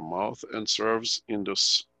or the mouth, and serves in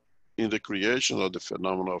the creation of the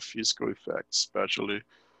phenomena of physical effects, especially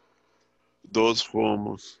those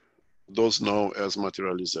known as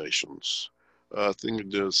materializations. I think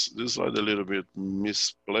this slide a little bit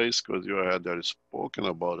misplaced because you had there spoken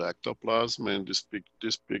about ectoplasm, and this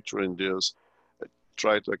picture in this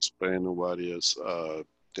try to explain what is the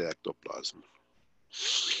ectoplasm.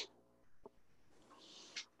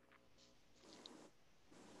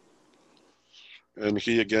 And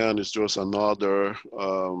here again is just another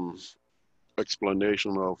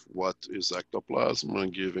explanation of what is ectoplasm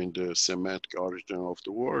and giving the semantic origin of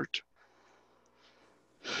the word.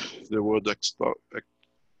 The word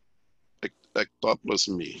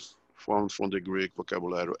ectoplasmy, formed from the Greek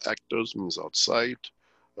vocabulary ectos, means outside,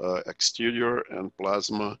 exterior, and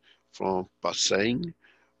plasma from passein,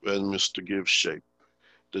 when means to give shape.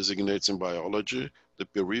 Designates in biology the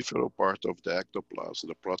peripheral part of the ectoplasm,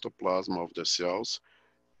 the protoplasm of the cells,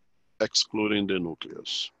 excluding the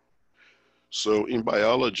nucleus. So in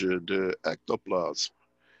biology, the ectoplasm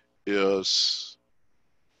is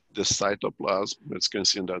the cytoplasm, as you can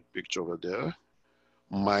see in that picture over there,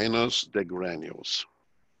 minus the granules.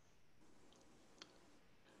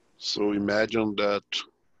 So imagine that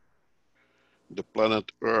the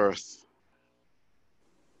planet Earth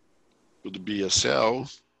would be a cell.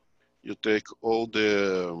 You take all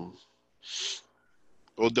the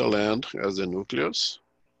land as the nucleus,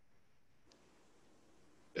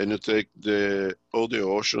 and you take all the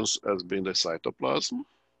oceans as being the cytoplasm.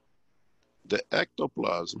 The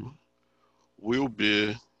ectoplasm will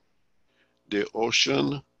be the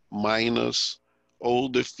ocean minus all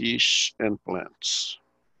the fish and plants.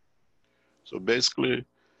 So basically,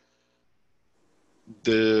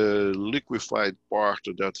 the liquefied part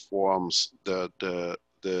that forms the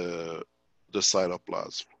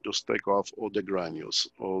cytoplasm. Just take off all the granules,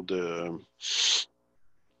 all the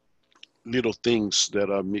little things that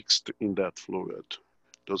are mixed in that fluid.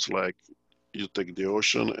 Just like you take the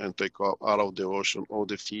ocean and take out of the ocean all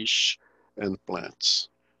the fish and plants.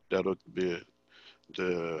 That would be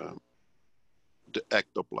the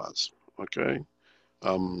ectoplasm, okay?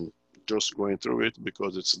 Just going through it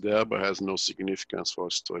because it's there but has no significance for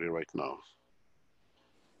our story right now.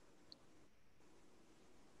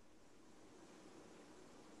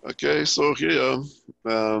 Okay, so here,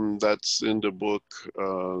 that's in the book,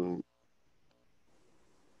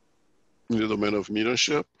 in the domain of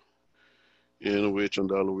mediumship, in which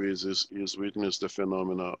André Luiz is witness the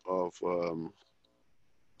phenomena of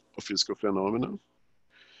physical phenomena.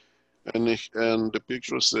 And the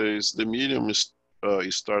picture says the medium is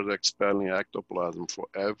he started expelling ectoplasm for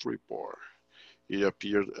every pore. It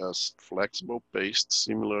appeared as flexible paste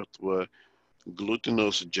similar to a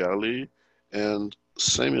glutinous jelly and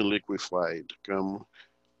semi-liquefied, come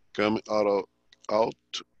out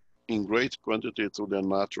in great quantity through the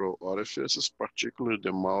natural orifices, particularly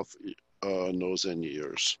the mouth, nose, and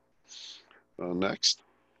ears. Next.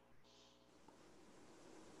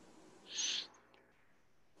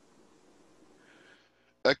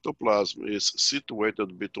 Ectoplasm is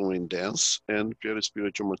situated between dense and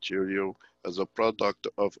perispiritual material as a product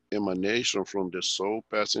of emanation from the soul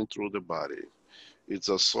passing through the body. It's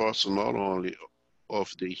a source not only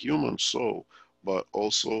of the human soul, but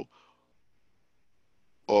also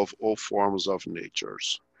of all forms of nature.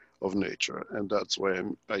 And that's why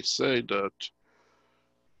I say that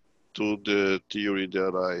to the theory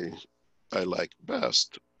that I like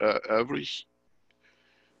best, every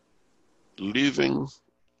living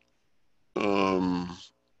um,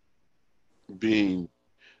 being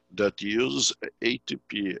that uses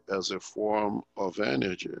ATP as a form of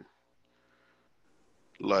energy,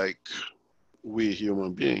 like we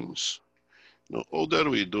human beings, all that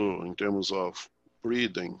we do in terms of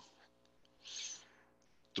breathing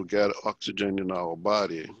to get oxygen in our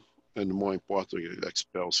body, and more importantly,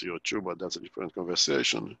 expel CO2, but that's a different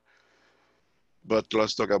conversation. But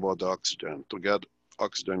let's talk about the oxygen. To get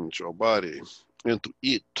oxygen into your body and to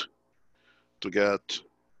eat, to get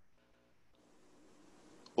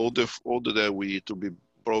all the that we eat to be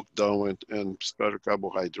broke down and special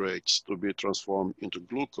carbohydrates to be transformed into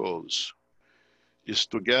glucose, is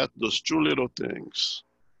to get those two little things,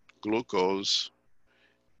 glucose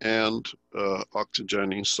and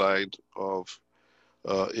oxygen inside of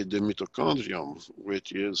the mitochondrium,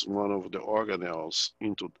 which is one of the organelles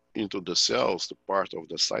into the cells, the part of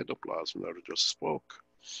the cytoplasm that I just spoke.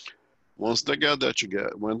 Once they get that,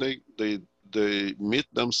 when they meet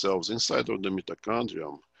themselves inside of the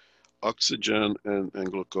mitochondrium, oxygen and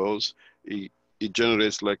glucose, it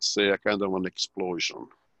generates, let's say, a kind of an explosion.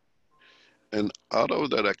 And out of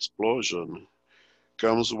that explosion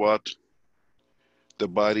comes what the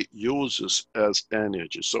body uses as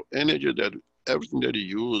energy. So energy that everything that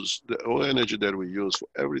you use, the whole energy that we use for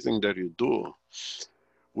everything that you do,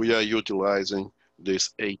 we are utilizing this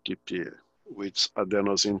ATP, which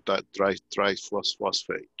adenosine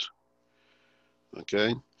triphosphate.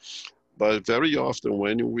 Okay? But very often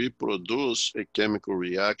when we produce a chemical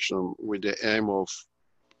reaction with the aim of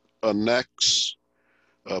a next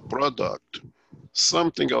product,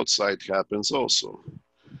 something outside happens also.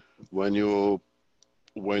 When you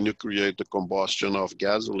create the combustion of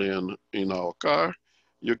gasoline in our car,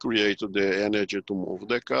 you create the energy to move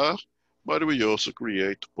the car, but we also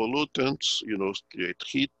create pollutants, create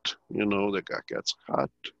heat, the car gets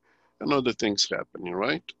hot, and other things happening,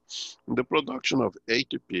 right? In the production of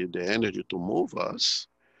ATP, the energy to move us,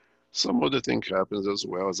 some other thing happens as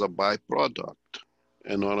well as a byproduct.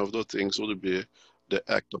 And one of the things would be the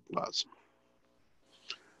ectoplasm.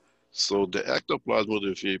 So the ectoplasm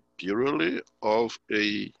would be purely of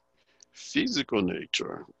a physical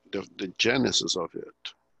nature, the genesis of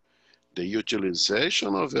it, the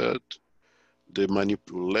utilization of it, the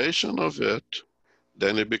manipulation of it,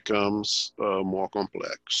 then it becomes more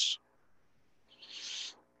complex.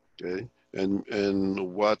 Okay, and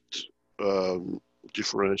what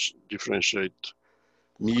differentiate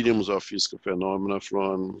mediums of physical phenomena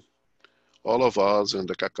from all of us and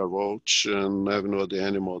the cockroach and every other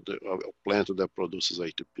animal, plant that produces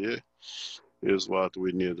ATP, is what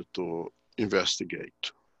we need to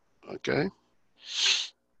investigate. Okay.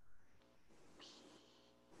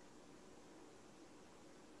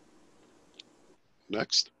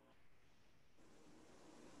 Next.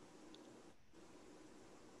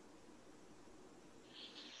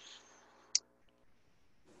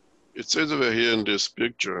 It says over here in this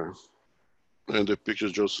picture, and the picture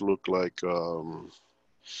just look like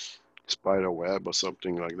spider web or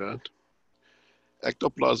something like that.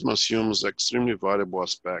 Ectoplasm assumes extremely variable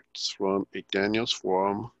aspects from a tenuous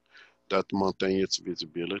form that maintains its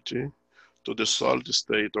visibility to the solid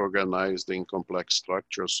state organized in complex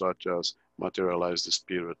structures such as materialized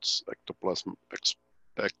spirits,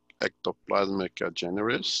 ectoplasmic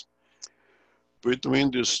generis. Between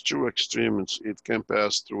these two extremes, it can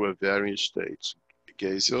pass through varying states: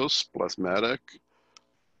 gaseous, plasmatic,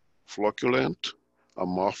 flocculent,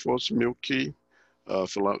 amorphous, milky,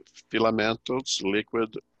 filamentous,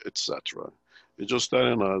 liquid, etc. It's just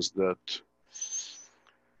telling us that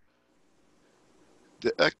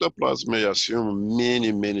the ectoplasm may assume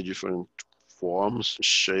many, many different forms,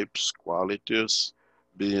 shapes, qualities.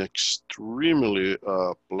 Being extremely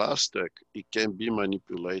plastic, it can be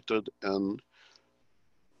manipulated and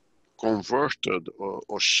converted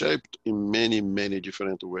or shaped in many, many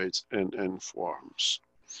different ways and forms.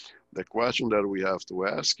 The question that we have to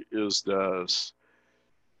ask is, does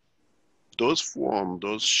those forms,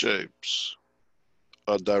 those shapes,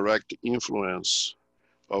 a direct influence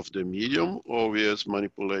of the medium, or is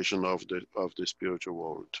manipulation of the spiritual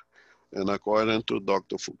world? And according to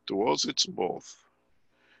Dr. Fructuoso, it's both.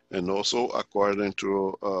 And also according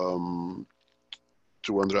to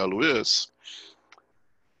Andrea Luiz,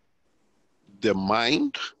 the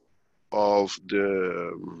mind of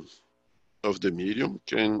the medium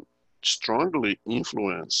can strongly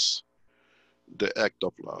influence the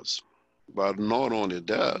ectoplasm. But not only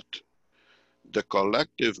that, the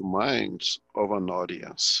collective minds of an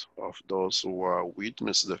audience, of those who are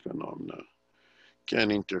witness the phenomena,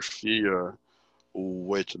 can interfere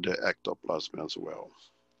with the ectoplasm as well.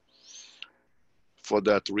 For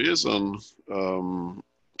that reason,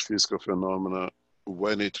 physical phenomena,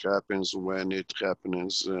 when it happens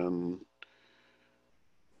in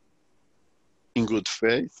good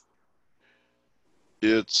faith,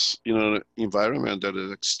 it's in an environment that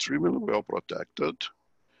is extremely well protected,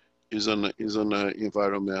 is an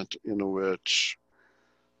environment in which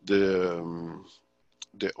the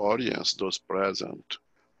audience, those present,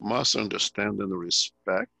 must understand and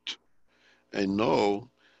respect and know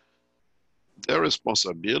their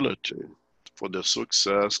responsibility for the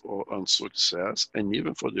success or unsuccess, and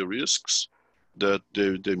even for the risks that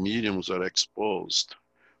the mediums are exposed.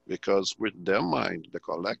 Because with their mind, the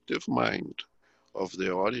collective mind of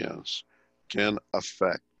the audience can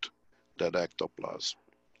affect that ectoplasm.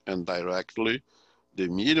 And directly, the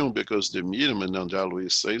medium, because the medium, and Andrea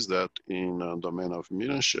Luiz says that in Domain of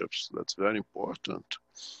Mediumships, that's very important.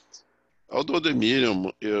 Although the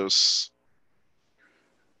medium is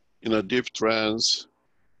in a deep trance,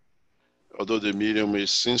 although the medium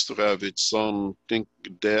seems to have its own thing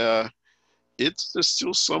there, it's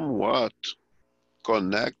still somewhat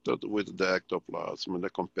connected with the ectoplasm. And the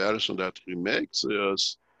comparison that he makes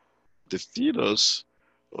is the fetus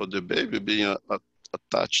or the baby being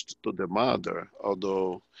attached to the mother,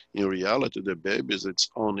 although in reality the baby is its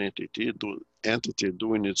own entity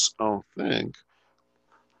doing its own thing,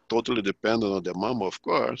 totally dependent on the mom, of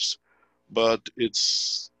course, but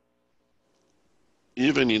it's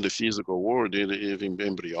even in the physical world, even in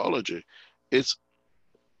embryology, it's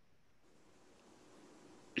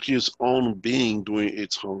his own being doing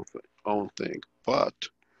its own thing, but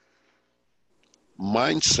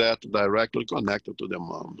mindset directly connected to the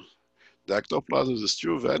mom. The ectoplasm is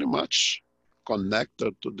still very much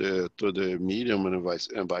connected to the medium and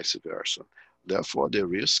vice versa. Therefore, the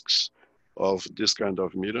risks of this kind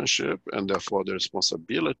of mediumship, and therefore the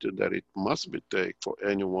responsibility that it must be taken for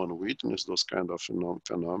anyone who witness those kind of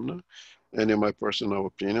phenomena. And in my personal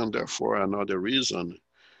opinion, therefore, another reason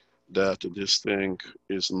that this thing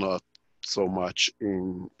is not so much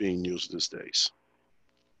being used these days.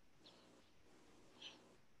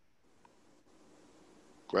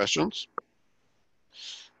 Questions?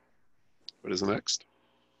 What is next?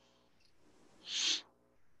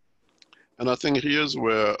 And I think here's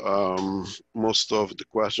where most of the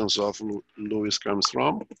questions of Louis comes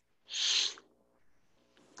from,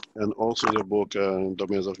 and also the book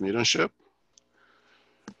Domains of Mediumship.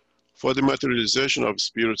 For the materialization of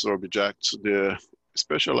spirits or objects, the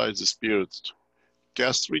specialized spirits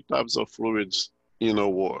cast 3 types of fluids in a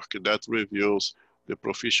work that reveals the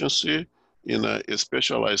proficiency in a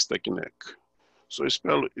specialized technique. So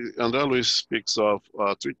Andrea Luiz speaks of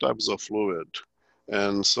 3 types of fluid,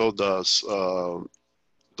 and so does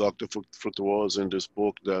Dr. Frutuoso in this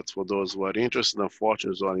book, that for those who are interested,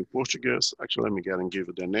 unfortunately, is in Portuguese. Actually, let me get and give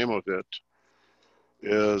you the name of it.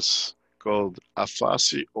 Is called A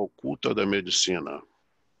Face Oculta da Medicina,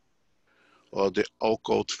 or the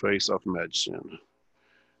Occult Face of Medicine.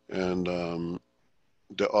 And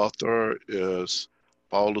the author is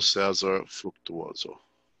Paulo César Fructuoso.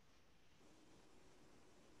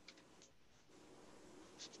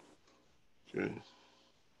 Okay.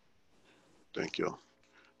 Thank you.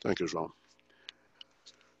 Thank you, João.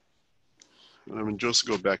 Let me just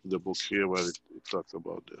go back to the book here where it talks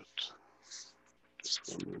about that. Just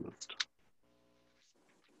 1 minute.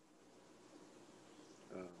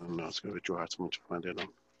 No, it's going to be too hard for me to find it out.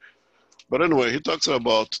 But anyway, he talks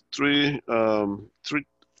about three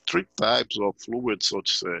types of fluids, so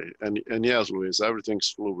to say. And yes, Luis, everything's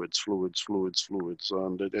fluids.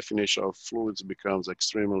 And the definition of fluids becomes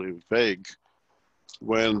extremely vague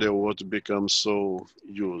when the word becomes so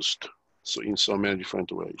used, so in so many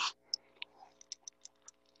different ways.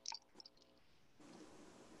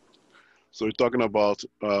 So we're talking about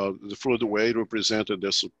the fluid weight represented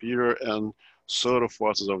the superior and subtle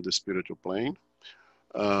forces of the spiritual plane.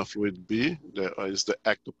 Fluid B is the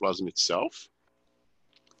ectoplasm itself.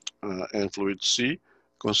 And fluid C,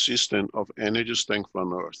 consistent of energy stemming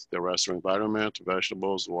from Earth, terrestrial environment,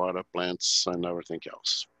 vegetables, water, plants, and everything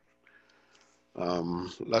else.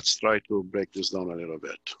 Let's try to break this down a little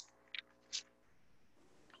bit.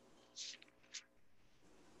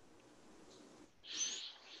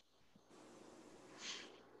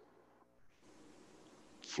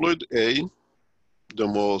 Fluid A, the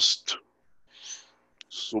most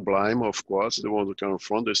sublime, of course, the one that comes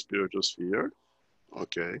from the spiritual sphere.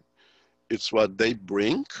 Okay, it's what they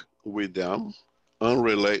bring with them,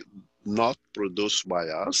 unrelated, not produced by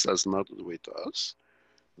us, that's not with us.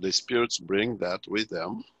 The spirits bring that with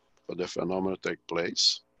them for the phenomena to take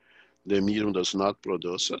place. The medium does not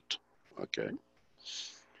produce it. Okay,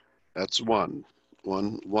 that's one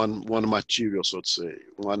material, so to say,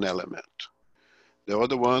 one element. The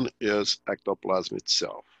other one is ectoplasm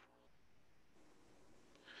itself,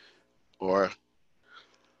 or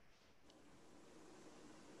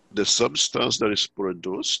the substance that is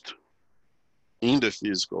produced in the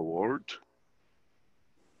physical world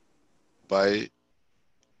by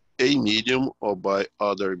a medium or by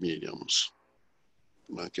other mediums.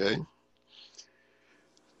 Okay?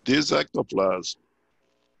 This ectoplasm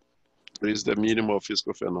is the medium of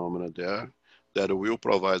physical phenomena there that will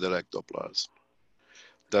provide that ectoplasm.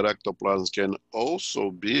 That ectoplasm can also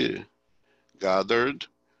be gathered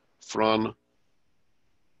from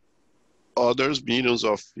other mediums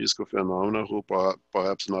of physical phenomena who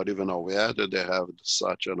perhaps not even aware that they have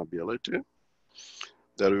such an ability,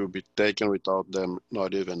 that will be taken without them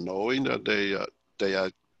not even knowing that they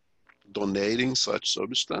are donating such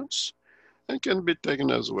substance, and can be taken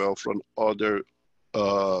as well from other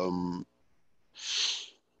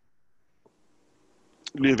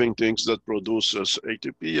living things that produces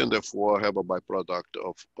ATP and therefore have a byproduct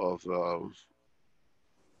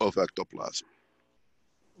of ectoplasm.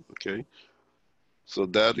 Okay, so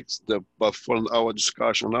that is but from our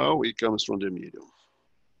discussion now, it comes from the medium.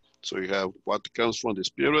 So you have what comes from the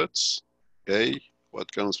spirits, A,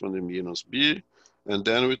 what comes from the mediums, B, and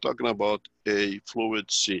then we're talking about a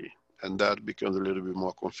fluid C, and that becomes a little bit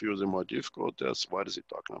more confusing, more difficult. That's what is he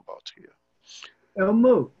talking about here?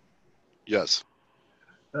 Elmo. Yes.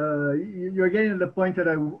 You're getting to the point that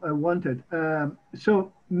I wanted.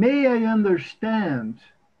 So may I understand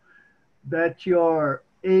that your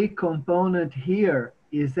A component here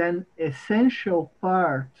is an essential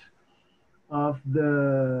part of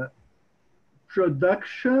the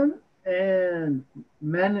production and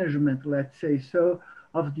management, let's say so,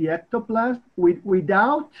 of the ectoplasm?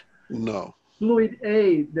 Without No. fluid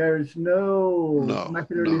A, there's no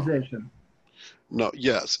materialization. No,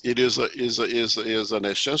 yes, it is an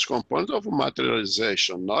essential component of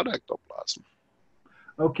materialization, not ectoplasm.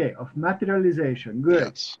 Okay, of materialization. Good.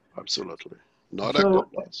 Yes, absolutely. Not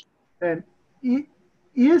ectoplasm. And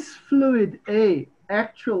is fluid A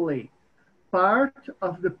actually part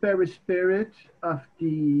of the perispirit of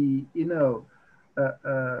the,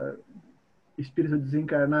 espírito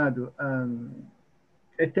desencarnado,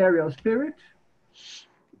 ethereal spirit?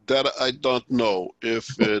 That I don't know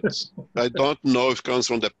if it's, I don't know if it comes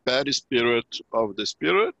from the perispirit of the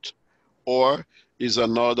spirit or is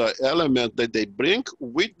another element that they bring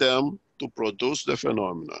with them to produce the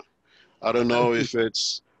phenomena. I don't know if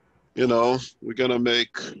it's, we're gonna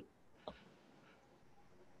make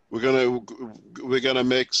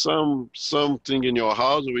something in your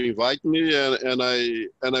house. We invite me and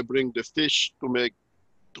I bring the fish to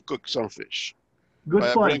cook some fish.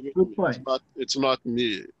 Good point. Good point. It's not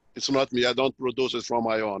me. It's not me. I don't produce it from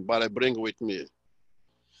my own, but I bring with me.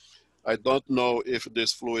 I don't know if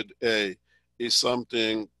this fluid A is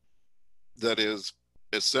something that is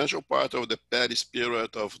essential part of the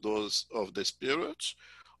perispirit of the spirits,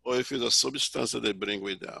 or if it's a substance that they bring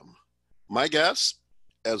with them. My guess,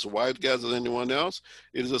 as wild guess as anyone else,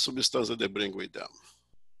 it is a substance that they bring with them.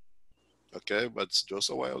 Okay, but it's just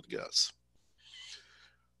a wild guess.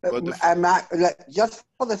 But just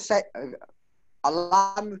for the sake,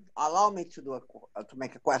 allow me to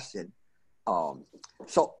make a question.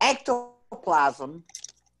 So ectoplasm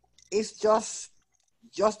is just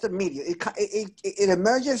the medium. It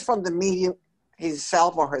emerges from the medium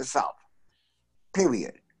himself or herself.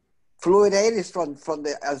 Period. Fluid A is from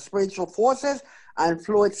the spiritual forces, and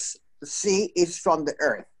fluid C is from the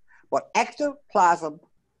earth. But ectoplasm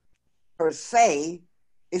per se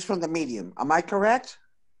is from the medium. Am I correct?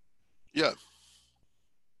 Yeah.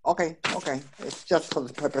 Okay. It's just for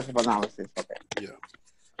the purpose of analysis. Okay. Yeah.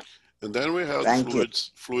 And then we have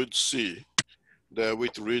fluid C, that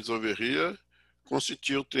which reads over here,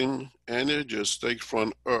 constituting energies taken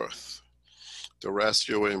from Earth,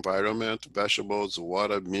 terrestrial environment, vegetables,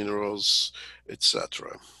 water, minerals,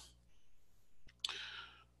 etc.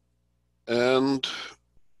 And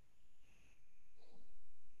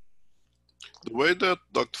the way that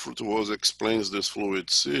Dr. Frutuoso explains this fluid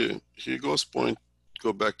sea, he go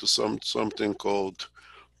back to something called,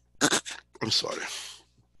 I'm sorry,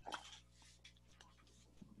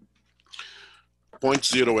 point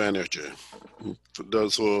zero energy. For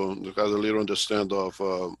those who has a little understand of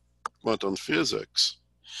quantum physics,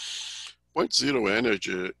 point zero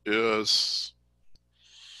energy is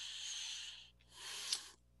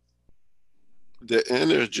the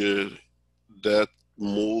energy that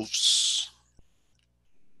moves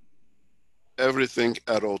everything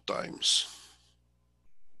at all times.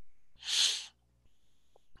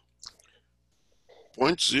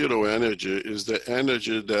 Point zero energy is the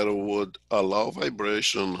energy that would allow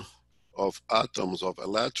vibration of atoms, of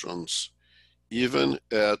electrons, even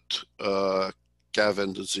at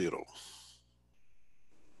Kelvin zero.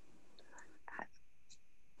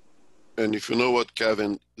 And if you know what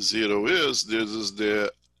Kelvin zero is, this is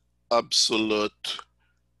the absolute,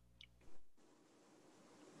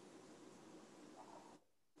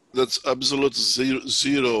 that's absolute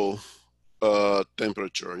zero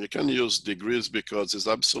temperature. You can use degrees because it's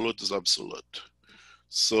absolute is absolute.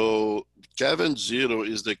 So Kelvin zero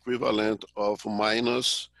is the equivalent of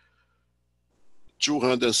minus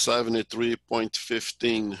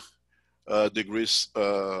 273.15 degrees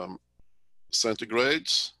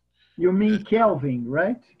centigrades. You mean Kelvin,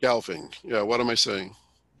 right? Kelvin, yeah, what am I saying?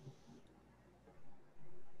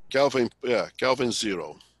 Kelvin, yeah, Kelvin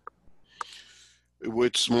zero,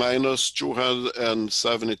 which minus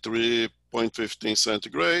 273.15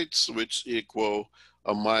 centigrades, which equal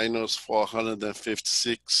a minus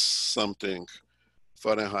 456 something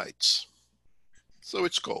Fahrenheit. So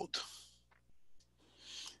it's cold.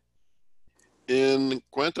 In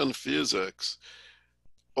quantum physics,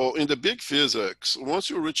 or in the big physics, once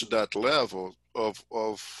you reach that level of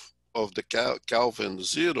the Kelvin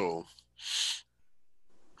zero,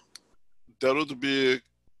 there would be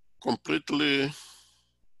completely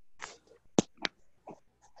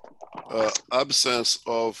absence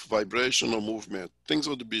of vibration or movement. Things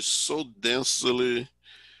would be so densely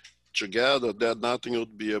together that nothing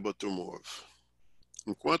would be able to move.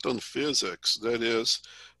 In quantum physics, there is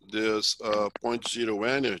this point zero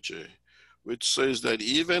energy, which says that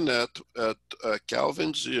even at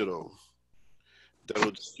Kelvin zero, there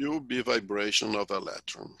would still be vibration of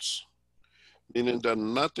electrons, meaning that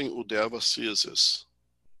nothing would ever ceases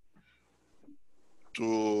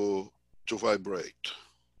to vibrate.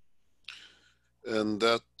 And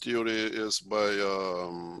that theory is by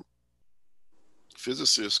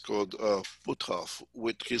physicist called Puthoff,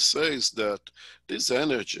 which he says that this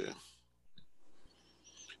energy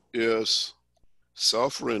is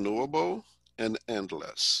self-renewable and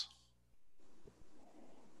endless.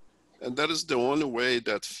 And that is the only way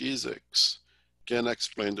that physics can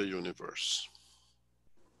explain the universe.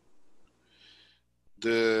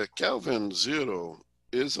 The Kelvin zero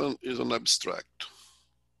is an abstract.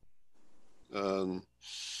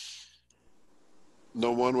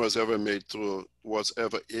 No one was ever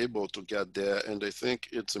able to get there, and I think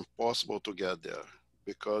it's impossible to get there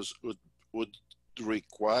because it would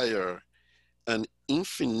require an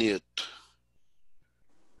infinite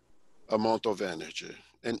amount of energy.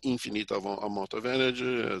 An infinite amount of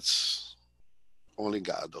energy, it's only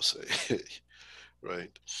God will say,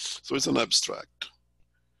 right? So it's an abstract.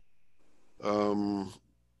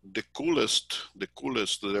 The coolest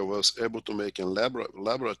that I was able to make in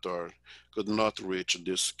laboratory could not reach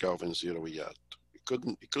this Kelvin zero yet. It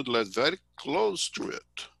could get very close to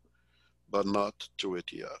it, but not to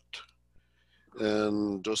it yet.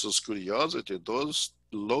 And just as curiosity, those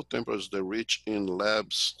low temperatures they reach in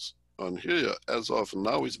labs on here, as of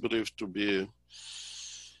now, is believed to be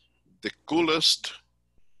the coolest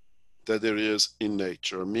that there is in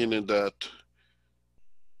nature, meaning that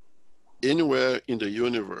anywhere in the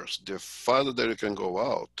universe, the farther that you can go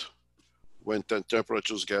out, when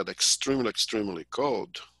temperatures get extremely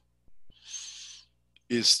cold,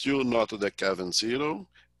 is still not the Kelvin zero.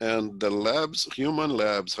 And the labs, human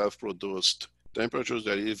labs, have produced temperatures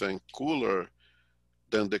that are even cooler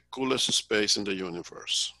than the coolest space in the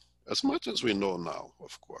universe, as much as we know now,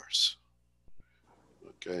 of course.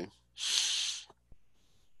 Okay.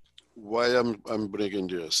 Why I'm bringing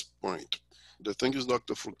this point? The thing is,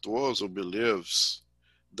 Dr. Fructuoso believes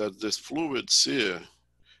that this fluid sea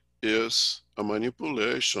is a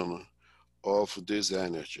manipulation of this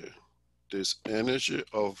energy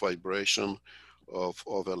of vibration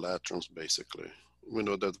of electrons, basically. We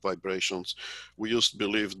know that vibrations, we used to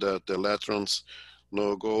believe that the electrons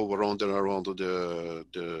go around and around the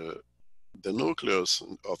nucleus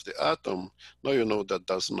of the atom. Now you know that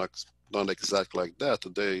that's not exactly like that.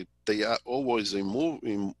 They are always in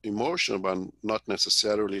motion, but not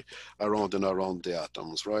necessarily around and around the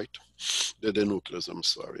atoms, right? The nucleus, I'm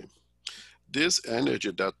sorry. This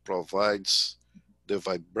energy that provides the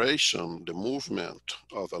vibration, the movement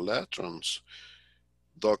of electrons,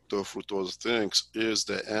 Dr. Fructuoso thinks, is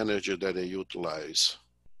the energy that they utilize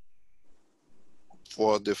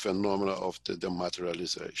for the phenomena of the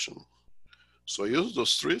dematerialization. So use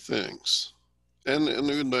those three things. And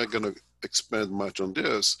we're not going to expand much on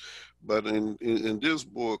this, but in this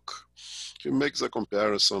book, he makes a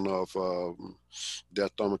comparison of the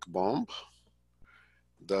atomic bomb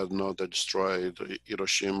that destroyed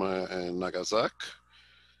Hiroshima and Nagasaki,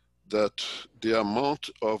 that the amount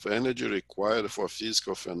of energy required for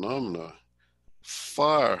physical phenomena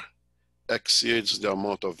far exceeds the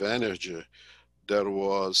amount of energy that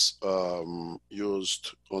was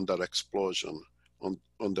used on that explosion,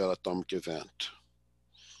 on that atomic event.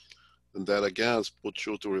 And that again puts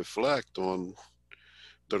you to reflect on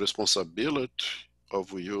the responsibility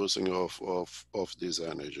of using of these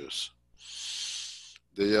energies.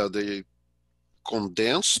 They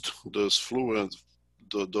condensed those fluid,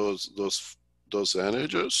 those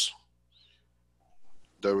energies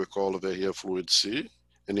that we call over here fluid C,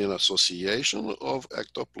 and in association of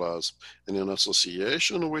ectoplasm, and in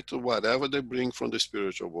association with whatever they bring from the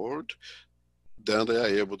spiritual world, then they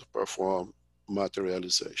are able to perform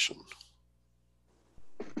materialization.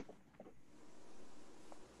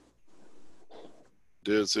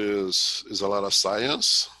 This is a lot of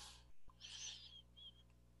science.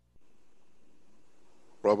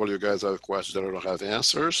 Probably you guys have questions that I don't have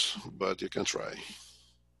answers, but you can try.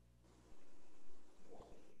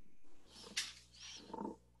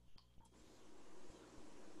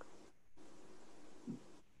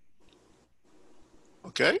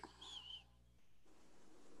 Okay.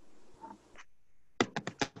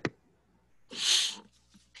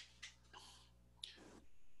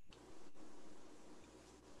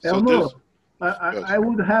 Elmo, I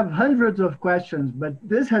would have hundreds of questions, but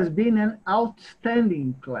this has been an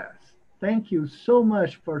outstanding class. Thank you so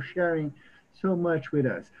much for sharing so much with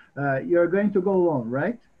us. You're going to go on,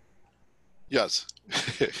 right? Yes.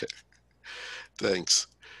 Thanks.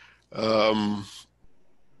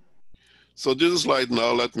 So this slide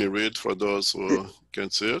now, let me read for those who can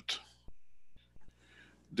see it.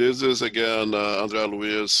 This is again, Andrea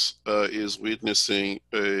Luiz is witnessing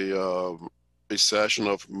a session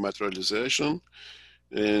of materialization.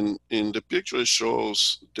 And in the picture, it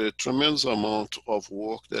shows the tremendous amount of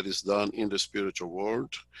work that is done in the spiritual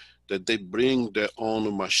world, that they bring their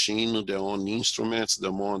own machine, their own instruments,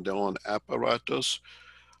 their own apparatus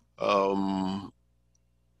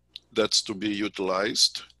that's to be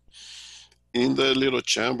utilized. In the little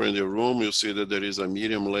chamber in the room, you see that there is a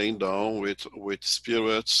medium laying down with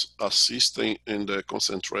spirits assisting in the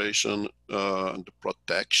concentration, the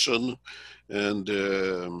protection, and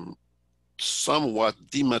somewhat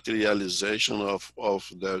dematerialization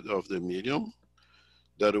of the medium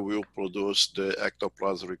that will produce the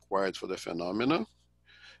ectoplasm required for the phenomena.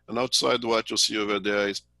 And outside, what you see over there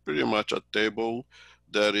is pretty much a table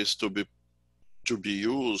that is to be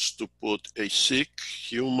used to put a sick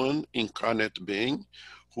human incarnate being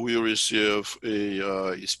who will receive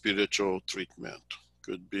a spiritual treatment.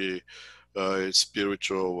 Could be a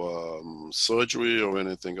spiritual surgery or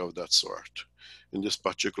anything of that sort. In this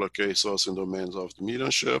particular case, also in the domains of the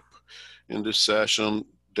mediumship. In this session,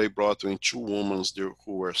 they brought in two women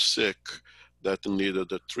who were sick that needed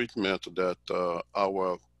the treatment that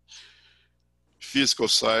our physical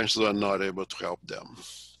sciences are not able to help them.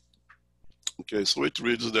 Okay, so it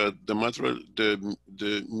reads that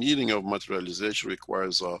the meaning of materialization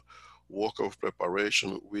requires a work of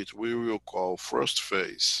preparation, which we will call first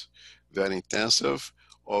phase, very intensive,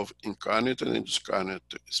 of incarnate and discarnate,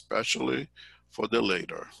 especially for the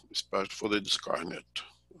later, especially for the discarnate.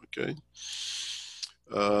 Okay.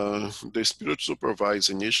 The spirit supervised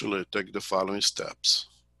initially take the following steps.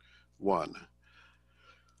 1,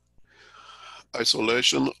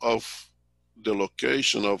 isolation of the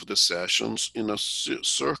location of the sessions in a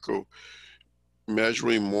circle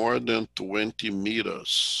measuring more than 20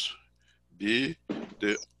 meters. B,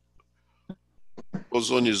 the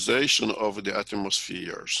ozonization of the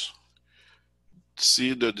atmospheres.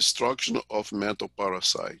 C, the destruction of mental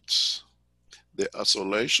parasites. The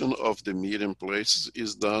isolation of the medium places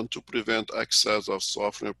is done to prevent access of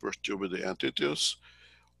suffering or perturbed entities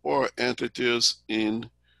or entities in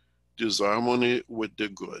disharmony with the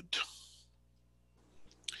good.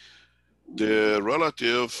 The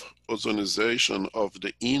relative ozonization of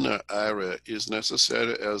the inner area is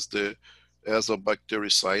necessary as a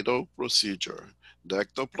bactericidal procedure. The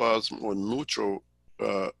ectoplasm or neutral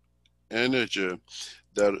energy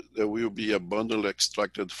that will be abundantly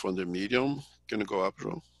extracted from the medium. Can you go up,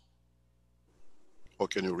 Joe? Or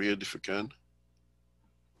can you read if you can?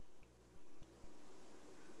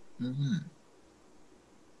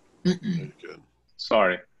 You can.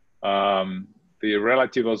 Sorry. The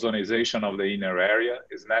relative ozonization of the inner area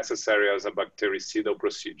is necessary as a bactericidal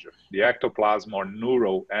procedure. The ectoplasm or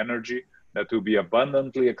neural energy that will be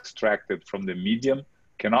abundantly extracted from the medium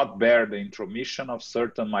cannot bear the intromission of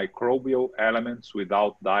certain microbial elements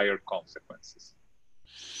without dire consequences.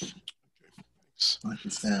 What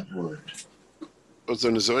is that word?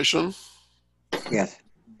 Ozonization? Yes.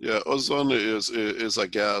 Yeah, ozone is a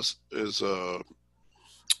gas, is a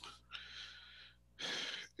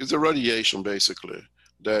radiation basically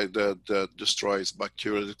that destroys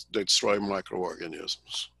bacteria, that destroy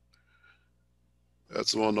microorganisms.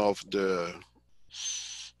 That's one of the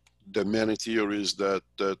many theories that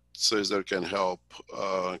says that can help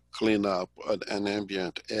clean up an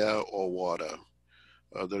ambient air or water.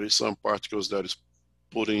 There is some particles that is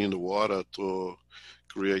putting in the water to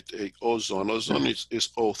create a ozone. Ozone is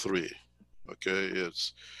O3. Okay,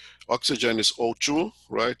 it's oxygen is O2,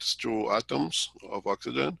 right? It's 2 atoms of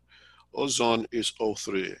oxygen. Ozone is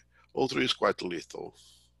O3. O3 is quite lethal.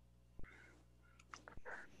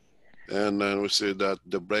 And then we see that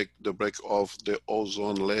the break of the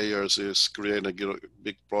ozone layers is creating a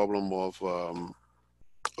big problem of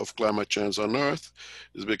climate change on Earth,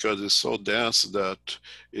 is because it's so dense that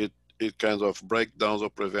it kind of breaks down or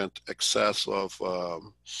prevent excess of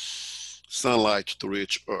sunlight to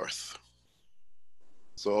reach Earth.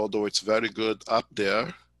 So although it's very good up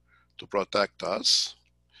there to protect us,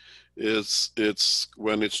 it's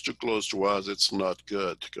when it's too close to us, it's not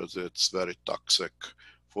good because it's very toxic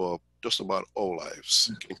for just about all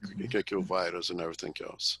lives. It can kill virus and everything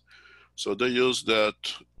else. So they use that,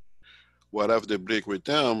 whatever they break with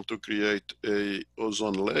them, to create a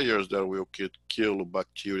ozone layers that will kill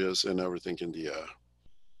bacteria and everything in the air.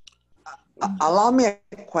 Allow me a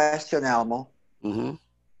question, Elmo. Mm-hmm.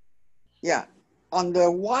 Yeah. Under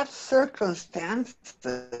what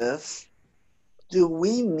circumstances do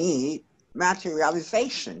we need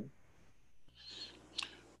materialization?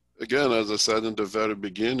 Again, as I said in the very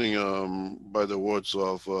beginning, by the words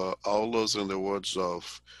of Aulus and the words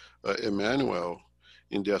of Emmanuel,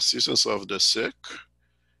 in the assistance of the sick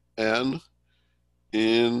and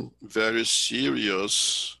in very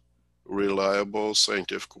serious, reliable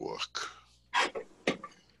scientific work.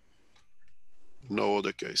 No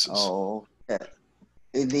other cases. Oh, okay.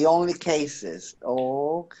 In the only cases.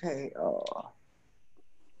 Okay.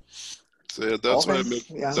 So that's Okay,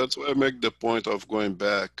 why I make the point of going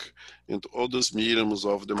back into all those mediums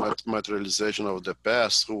of the materialization of the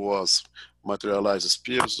past, who was materializing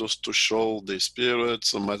spirits just to show the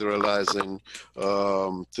spirits, and materializing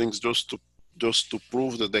things just to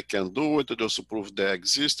prove that they can do it, just to prove their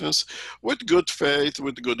existence, with good faith,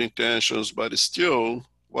 with good intentions, but still,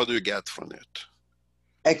 what do you get from it?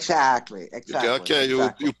 Exactly. Okay,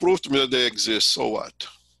 you proved to me that they exist, so what?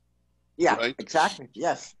 Yeah, right? Exactly.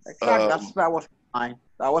 Yes, exactly. That was mine.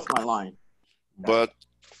 That was my line. But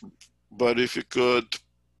if you could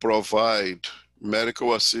provide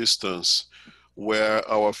medical assistance where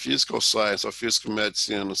our physical science or physical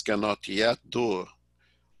medicines cannot yet do,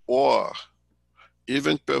 or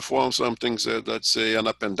even perform some things, let's say an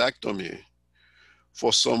appendectomy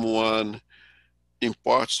for someone in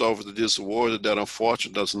parts of this world that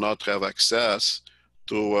unfortunately does not have access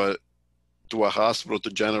to a hospital, to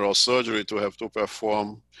general surgery, to have to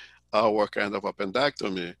perform our kind of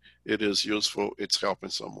appendectomy, it is useful, it's helping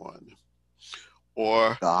someone.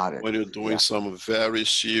 Or when you're doing some very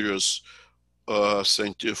serious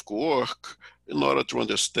scientific work, in order to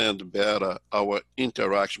understand better our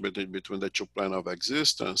interaction between the two planes of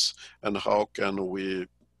existence, and how can we,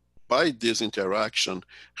 by this interaction,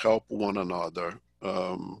 help one another,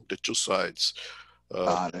 the two sides,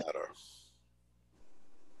 better.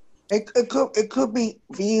 It could be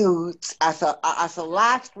viewed as a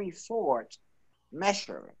last resort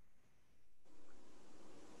measure.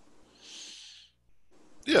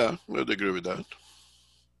 Yeah, I'd agree with that.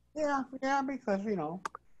 Yeah, because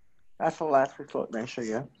that's a last resort measure.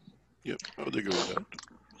 Yeah. Yeah, I would agree with that.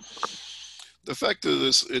 The fact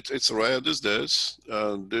is, it's rare these days.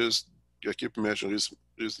 I keep mentioning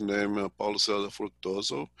his name, Paulo César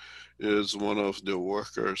Fructuoso, is one of the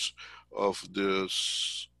workers of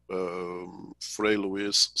this Frei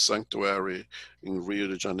Luís Sanctuary in Rio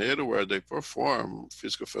de Janeiro, where they perform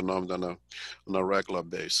physical phenomena on a regular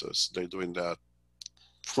basis. They're doing that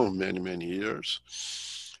for many, many years,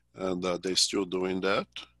 and they're still doing that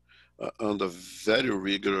under very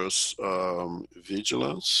rigorous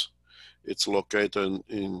vigilance. It's located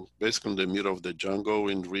in basically in the middle of the jungle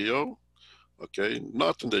in Rio. Okay,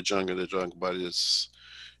 not in the jungle, but it's,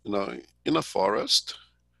 you know, in a forest.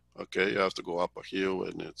 Okay, you have to go up a hill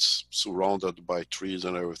and it's surrounded by trees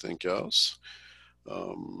and everything else.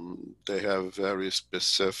 They have very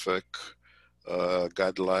specific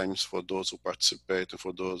guidelines for those who participate and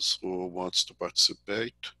for those who wants to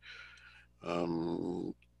participate.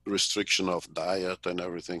 Restriction of diet and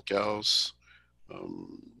everything else.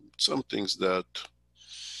 Some things that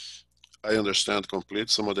I understand completely,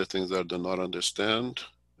 some of the things that I do not understand,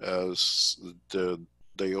 as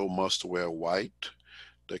they all must wear white.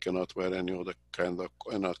 They cannot wear any other kind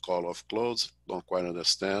of color of clothes. Don't quite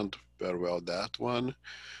understand very well that one,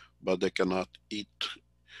 but they cannot eat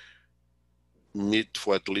meat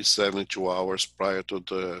for at least 72 hours prior to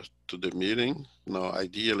the meeting. Now,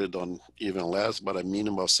 ideally, don't even less, but a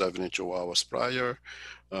minimum of 72 hours prior.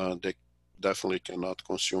 They definitely cannot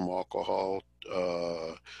consume alcohol,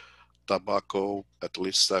 tobacco at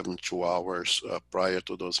least 72 hours prior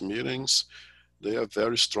to those meetings. They are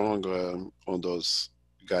very strong on those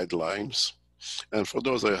guidelines. And for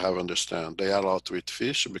those that have understand, they are allowed to eat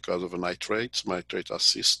fish because of nitrates. Nitrates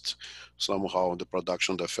assist somehow in the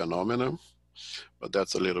production of the phenomenon, but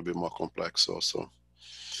that's a little bit more complex also.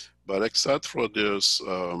 But except for this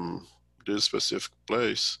specific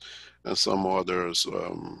place and some others,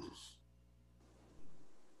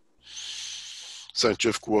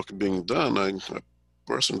 scientific work being done, I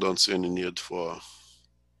personally don't see any need for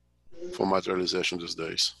materialization these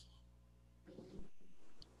days.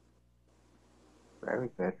 Very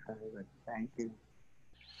good, very good. Thank you.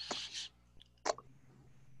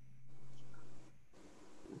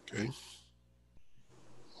 Okay.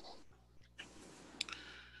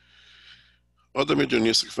 Other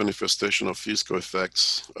mediumistic manifestation of physical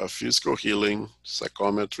effects are physical healing,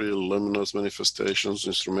 psychometry, luminous manifestations,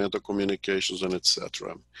 instrumental communications, and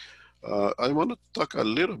etc. I want to talk a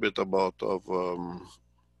little bit about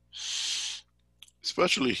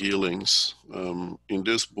especially healings. In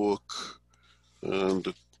this book,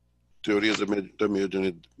 the Teoria da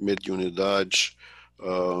Mediunidade,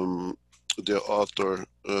 the author,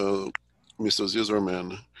 Mr.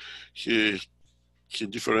 Zizerman, he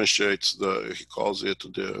differentiates he calls it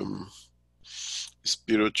the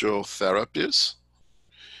spiritual therapies.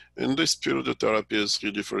 In the spiritual therapies, he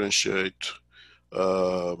differentiate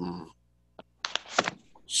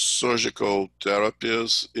surgical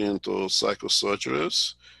therapies into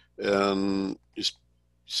psychosurgeries and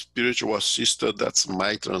spiritual assisted, that's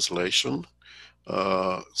my translation,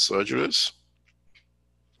 surgeries.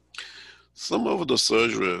 Some of the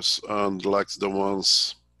surgeries, like the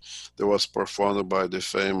ones that was performed by the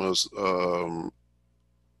famous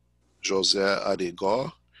José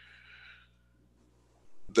Arrigó,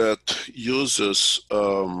 that uses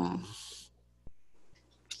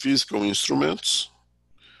physical instruments,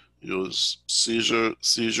 use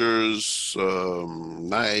seizures,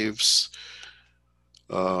 knives,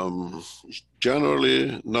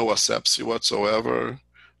 generally no asepsy whatsoever,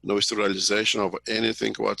 no sterilization of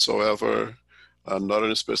anything whatsoever, not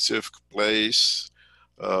in a specific place.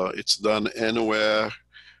 It's done anywhere.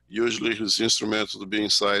 Usually his instruments would be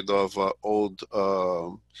inside of an old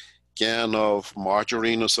can of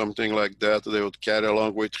margarine or something like that. They would carry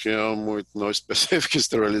along with him with no specific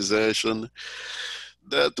sterilization.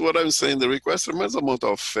 That what I'm saying, the requires tremendous amount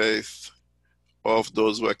of faith of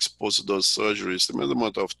those who are exposed to those surgeries, tremendous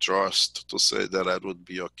amount of trust to say that I would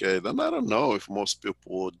be okay. Then I don't know if most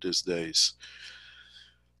people would these days.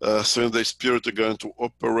 So the spirit are going to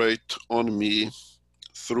operate on me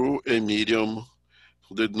through a medium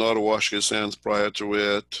who did not wash his hands prior to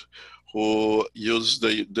it, who used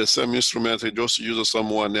the same instrument he just used on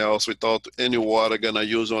someone else without any water gonna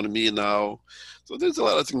use on me now. So there's a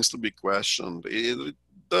lot of things to be questioned. It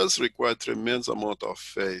does require tremendous amount of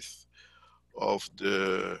faith of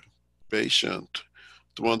the patient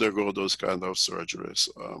to undergo those kind of surgeries.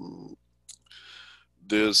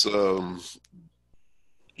 This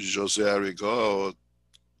José Arrigó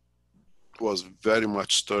was very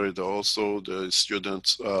much studied also. The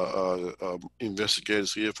students,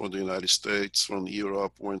 investigators here from the United States, from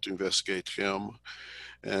Europe, went to investigate him.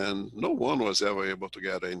 And no one was ever able to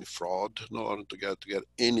get any fraud, no one to get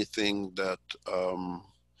anything that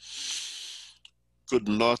could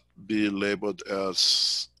not be labeled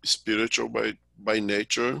as spiritual by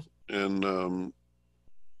nature. And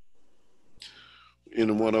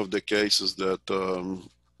in one of the cases that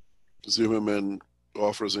Zimmerman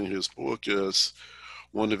offers in his book is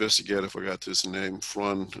one investigator, I forgot his name,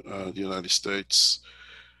 from the United States,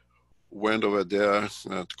 went over there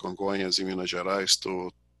to Congonhas in Minas Gerais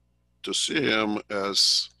to see him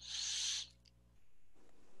as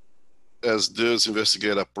this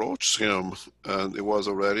investigator approached him, and it was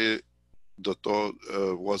already the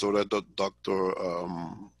doctor,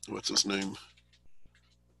 what's his name?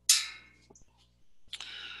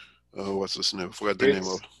 What's his name? I forgot the name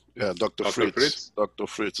of. Yeah, Dr. Fritz. Fritz. Dr.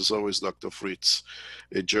 Fritz is always Dr. Fritz,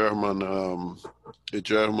 a German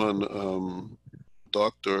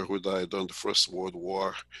doctor who died during the First World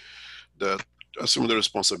War, that assumed the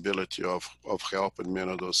responsibility of helping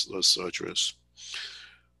many of those surgeries.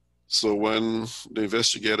 So when the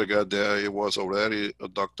investigator got there, it was already a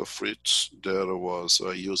Dr. Fritz that was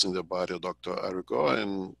using the body of Dr. Arrigo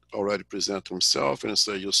and already presented himself and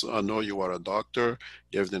said, I know you are a doctor,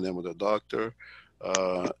 gave the name of the doctor,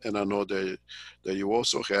 and I know that you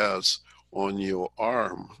also has on your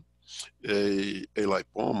arm a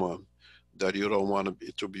lipoma that you don't want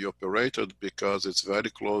it to be operated because it's very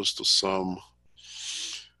close to some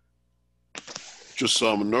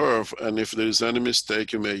nerve, and if there is any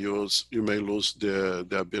mistake, you may lose the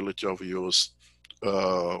ability of use 2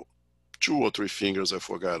 or 3 fingers, I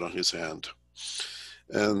forgot, on his hand.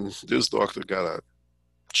 And this doctor got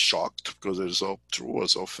shocked because it is all true,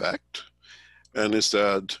 it's all fact. And he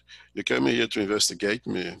said, you came here to investigate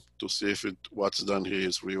me to see if what's done here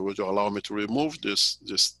is real. Would you allow me to remove this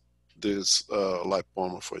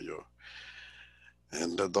lipoma for you?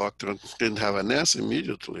 And the doctor didn't have an answer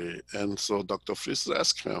immediately. And so Dr. Fritz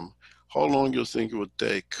asked him, how long do you think it would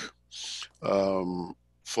take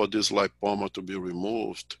for this lipoma to be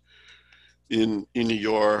removed in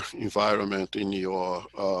your environment, in your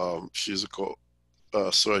physical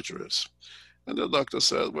surgeries? And the doctor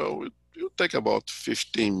said, well, it will take about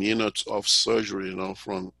 15 minutes of surgery,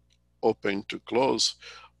 from open to close,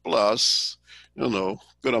 plus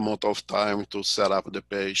good amount of time to set up the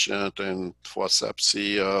patient and for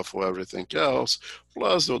sepsia, for everything else,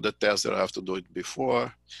 plus all the tests that I have to do it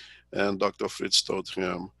before. And Dr. Fritz told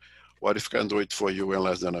him, what if I can do it for you in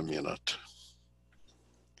less than a minute?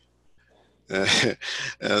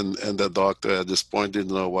 And the doctor at this point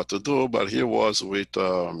didn't know what to do, but he was with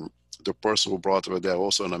the person who brought over there,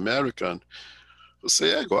 also an American, who said,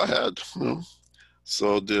 yeah, go ahead.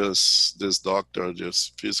 So this doctor,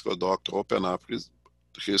 this physical doctor, opened up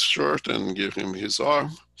his shirt and gave him his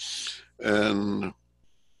arm, and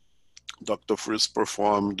Dr. Fritz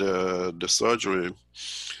performed the surgery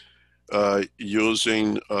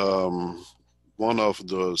using one of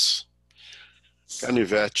those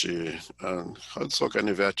canivete. How's so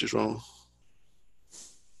canivete, João?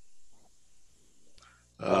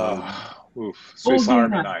 Swiss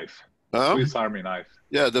Army knife. Huh? Swiss Army knife.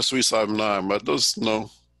 Yeah, the Swiss Army knife, but those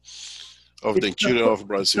of the interior of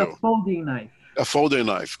Brazil. It's a folding knife. A folding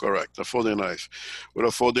knife, correct. A folding knife. With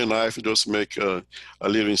a folding knife, you just make a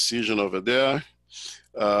little incision over there.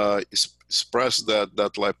 Express that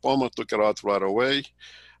lipoma, took it out right away.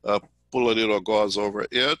 Pull a little gauze over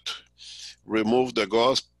it. Remove the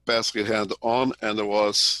gauze, pass your hand on, and there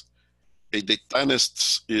was the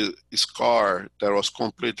tiniest scar that was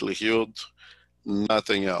completely healed,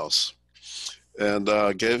 nothing else. And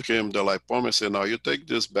gave him the lipoma and said, now you take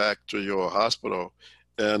this back to your hospital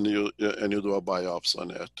and you do a biopsy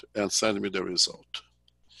on it and send me the result.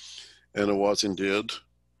 And it was indeed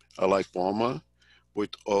a lipoma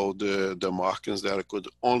with all the markings that it could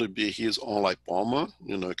only be his own lipoma,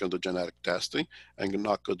 you can do genetic testing, and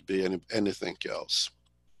not could be anything else.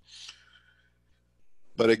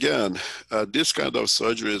 But again, this kind of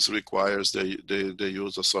surgeries requires the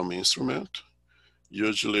use of some instrument.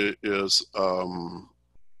 Usually is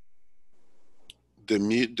the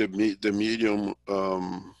medium,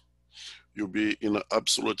 you'll be in an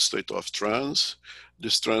absolute state of trance.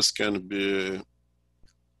 This trance can be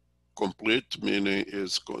complete, meaning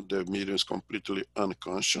the medium is completely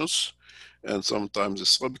unconscious, and sometimes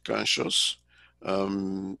it's subconscious.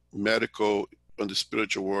 Medical and the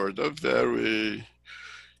spiritual world are very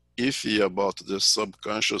iffy about the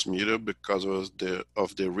subconscious medium because of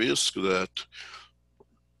the risk that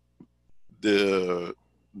the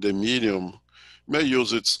medium may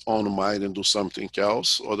use its own mind and do something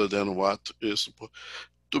else other than what is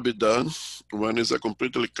to be done. When it's a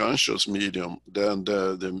completely conscious medium, then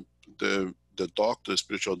the doctor,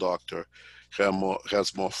 spiritual doctor,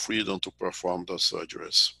 has more freedom to perform those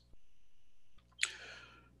surgeries.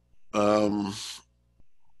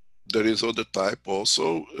 There is other type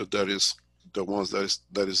also that is the ones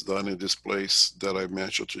that is done in this place that I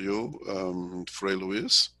mentioned to you, Fray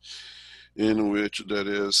Luis, in which there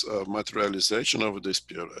is a materialization of the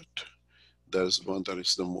spirit. That is one that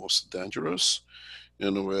is the most dangerous,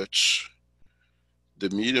 in which the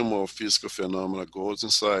medium of physical phenomena goes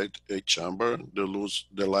inside a chamber.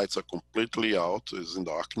 The lights are completely out, is in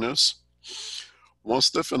darkness. Once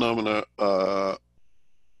the phenomena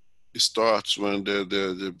starts, when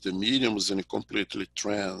the medium is in completely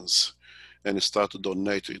trance and start to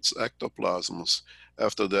donate its ectoplasms,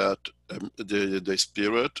 after that, the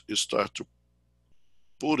spirit start to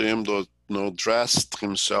put him, dress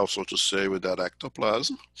himself, so to say, with that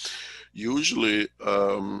ectoplasm. Usually,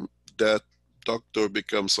 that doctor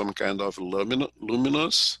becomes some kind of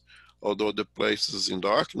luminous, although the place is in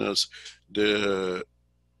darkness.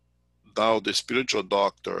 Now the spiritual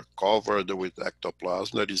doctor covered with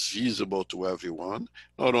ectoplasm that is visible to everyone.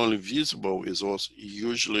 Not only visible, is also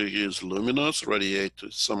usually is luminous, radiates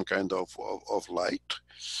some kind of light,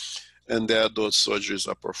 and there those surgeries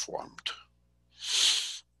are performed.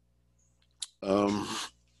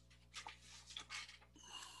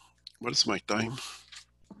 What is my time?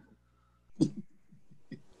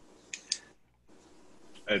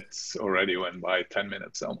 It's already went by 10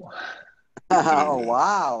 minutes, Elmo. Oh,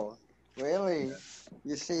 wow. Really?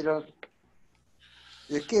 You see,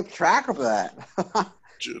 you keep track of that.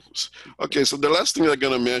 Okay, so the last thing I'm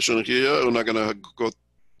going to mention here, we're not going to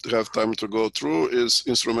have time to go through, is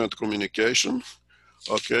instrumental communication.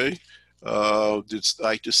 Okay, it's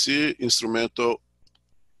ITC, instrumental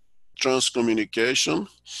transcommunication,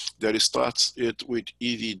 that starts it with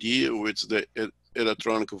EVD, with the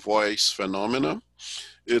electronic voice phenomena.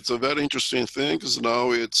 It's a very interesting thing, because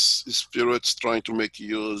now it's spirits trying to make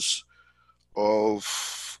use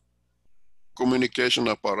of communication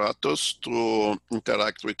apparatus to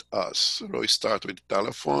interact with us. So we start with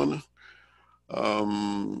telephone.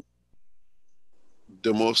 The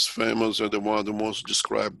most famous and the one the most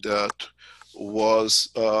described that was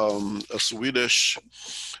a Swedish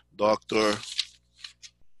doctor.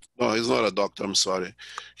 No, he's not a doctor, I'm sorry.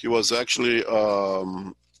 He was actually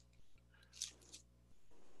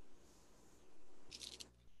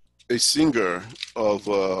a singer of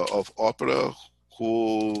opera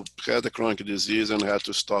who had a chronic disease and had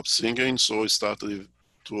to stop singing. So he started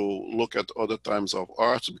to look at other types of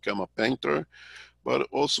art, to become a painter, but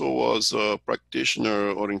also was a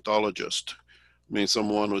practitioner ornithologist. I mean,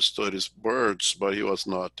 someone who studies birds, but he was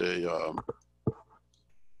not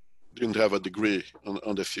didn't have a degree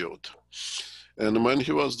on the field. And when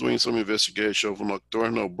he was doing some investigation of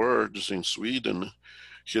nocturnal birds in Sweden,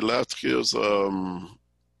 he left his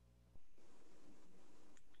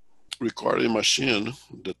recording machine,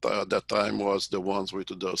 that that time was the ones with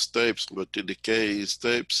those tapes, but TDK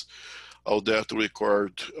tapes, out there to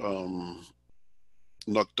record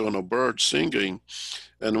nocturnal birds singing.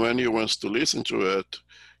 And when he wants to listen to it,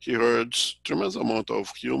 he heard tremendous amount of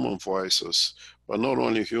human voices, but not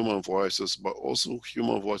only human voices, but also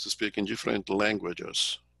human voices speaking different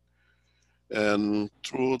languages. And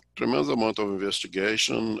through tremendous amount of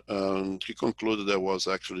investigation, he concluded there was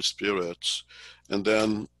actually spirits. And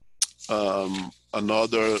then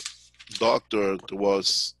another doctor who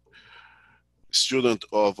was student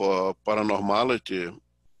of paranormality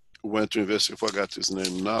went to investigate, forgot his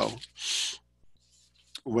name now,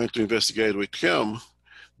 went to investigate with him.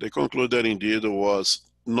 They concluded that indeed it was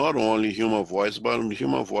not only human voice, but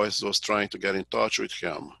human voice was trying to get in touch with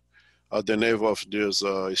him. The name of this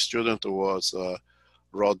student was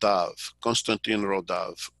Rodav, Konstantin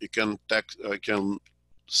Rodav. You can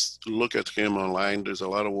look at him online. There's a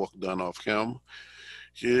lot of work done of him.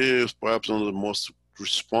 He is perhaps one of the most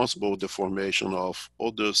responsible for the formation of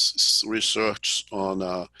all this research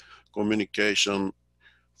on communication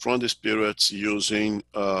from the spirits using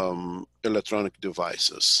electronic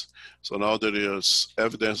devices. So now there is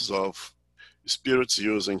evidence of spirits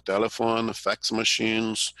using telephone, fax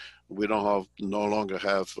machines. We no longer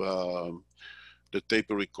have the tape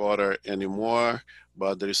recorder anymore,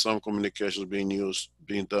 but there is some communications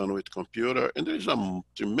being done with computer, and there is a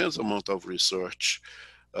tremendous amount of research.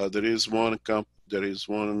 There is one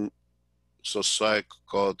society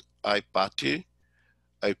called IPATI,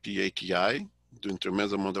 IPATI, doing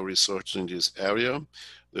tremendous amount of research in this area.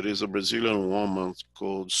 There is a Brazilian woman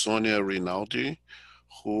called Sonia Rinaldi,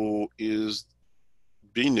 who is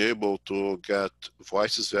being able to get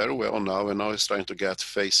voices very well now, and now is trying to get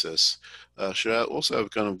faces. She also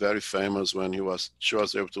become very famous when she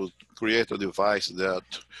was able to create a device that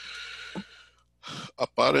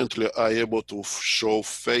apparently are able to show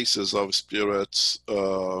faces of spirits,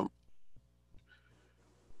 and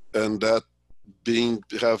that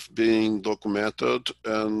have been documented,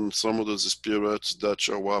 and some of those spirits that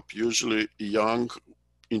show up, usually young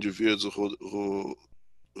individuals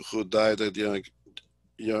who died at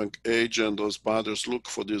young age, and those mothers look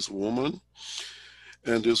for this woman,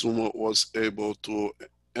 and this woman was able to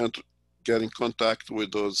get in contact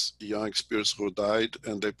with those young spirits who died,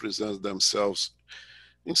 and they present themselves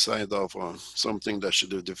inside of something that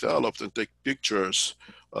should have developed, and take pictures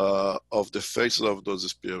of the faces of those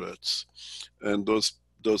spirits. And those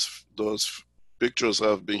pictures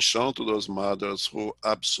have been shown to those mothers, who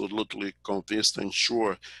absolutely convinced and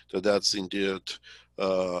sure that that's indeed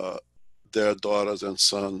their daughters and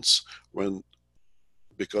sons,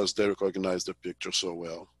 because they recognize the picture so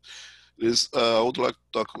well. I would like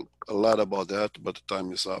to talk a lot about that, but the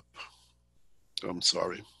time is up. I'm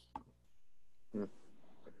sorry.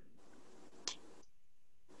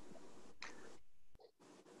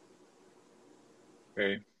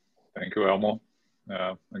 Okay, thank you, Elmo.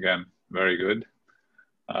 Again, very good.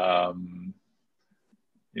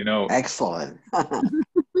 You know, excellent.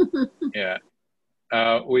 yeah.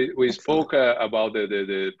 We spoke about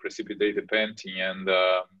the precipitated painting, and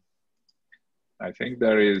I think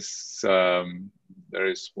there is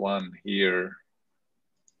one here.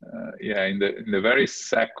 Yeah, in the very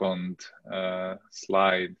second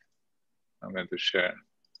slide, I'm going to share.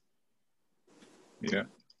 Yeah,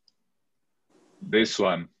 this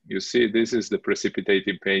one. You see, this is the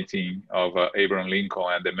precipitated painting of Abraham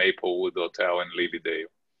Lincoln at the Maplewood Hotel in Lilydale.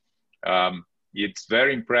 It's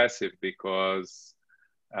very impressive because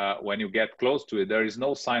when you get close to it, there is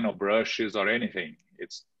no sign of brushes or anything.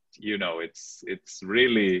 It's, you know, it's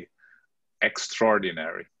really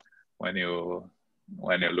extraordinary when you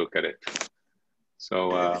look at it.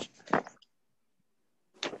 So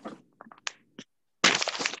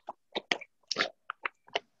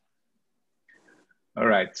all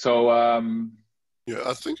right, so yeah,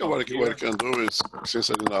 I think what I can do is, since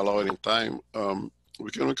I didn't allow any time, we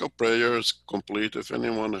can make our prayers complete. If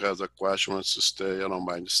anyone has a question, wants to stay, I don't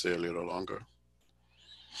mind to stay a little longer.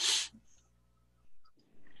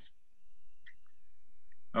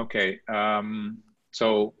 Okay,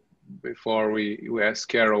 so before we ask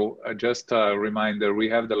Carol, just a reminder, we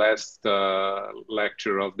have the last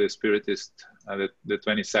lecture of the Spiritist, the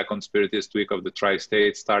 22nd Spiritist Week of the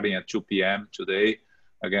Tri-States, starting at 2 p.m. today,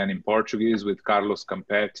 again in Portuguese, with Carlos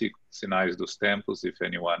Campetti, Sinais dos Tempos. If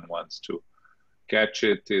anyone wants to catch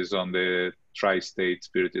it, is on the Tri-State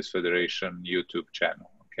Spiritist Federation YouTube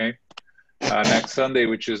channel, okay? Next Sunday,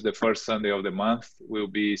 which is the first Sunday of the month, we'll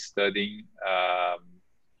be studying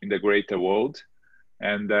in the Greater World,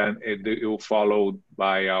 and then it will follow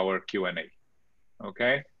by our Q&A,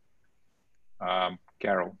 okay?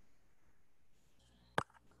 Carol.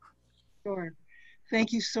 Sure.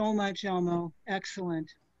 Thank you so much, Elmo. Excellent.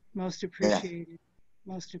 Most appreciated.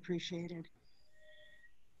 Yeah. Most appreciated.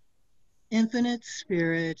 Infinite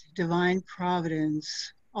Spirit, Divine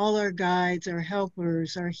Providence, all our guides, our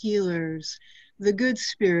helpers, our healers, the good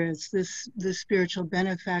spirits, the spiritual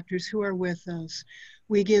benefactors who are with us.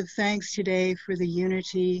 We give thanks today for the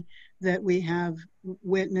unity that we have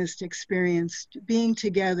witnessed, experienced, being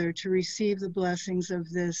together to receive the blessings of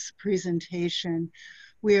this presentation.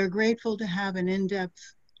 We are grateful to have an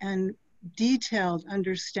in-depth and detailed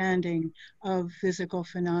understanding of physical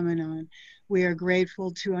phenomenon. We are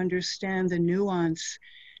grateful to understand the nuance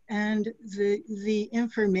and the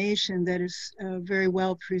information that is very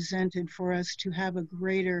well presented for us to have a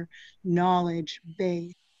greater knowledge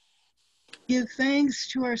base. Give thanks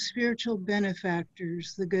to our spiritual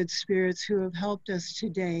benefactors, the good spirits who have helped us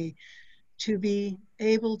today to be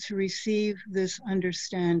able to receive this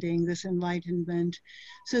understanding, this enlightenment,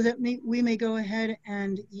 so that we may go ahead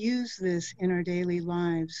and use this in our daily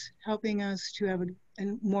lives, helping us to have a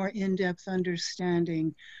more in-depth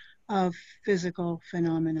understanding of physical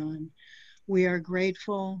phenomenon. We are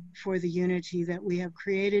grateful for the unity that we have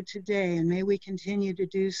created today, and may we continue to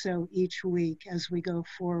do so each week as we go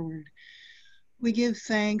forward. We give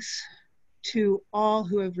thanks to all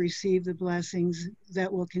who have received the blessings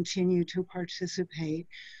that will continue to participate.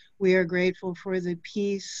 We are grateful for the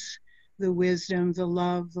peace, the wisdom, the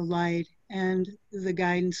love, the light, and the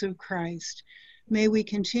guidance of Christ. May we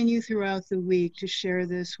continue throughout the week to share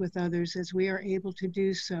this with others as we are able to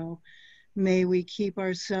do so. May we keep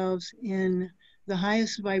ourselves in the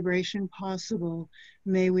highest vibration possible.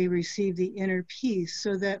 May we receive the inner peace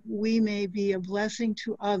so that we may be a blessing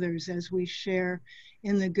to others as we share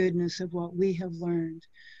in the goodness of what we have learned.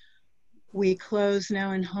 We close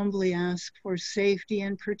now and humbly ask for safety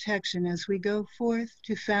and protection as we go forth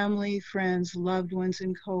to family, friends, loved ones,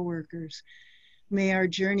 and co-workers. May our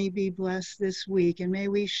journey be blessed this week, and may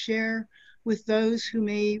we share with those who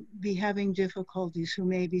may be having difficulties, who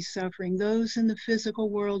may be suffering, those in the physical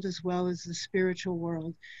world as well as the spiritual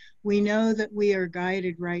world. We know that we are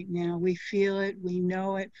guided right now. We feel it. We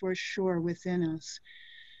know it for sure within us.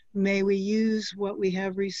 May we use what we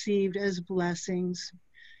have received as blessings,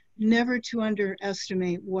 never to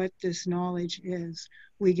underestimate what this knowledge is.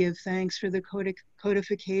 We give thanks for the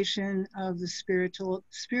codification of the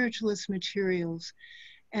spiritualist materials,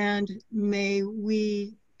 and may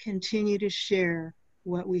we continue to share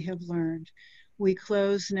what we have learned. We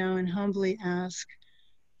close now and humbly ask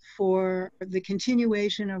for the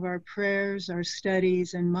continuation of our prayers, our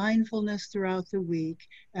studies, and mindfulness throughout the week,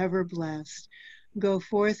 ever blessed. Go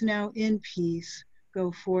forth now in peace.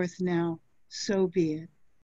 Go forth now. So be it.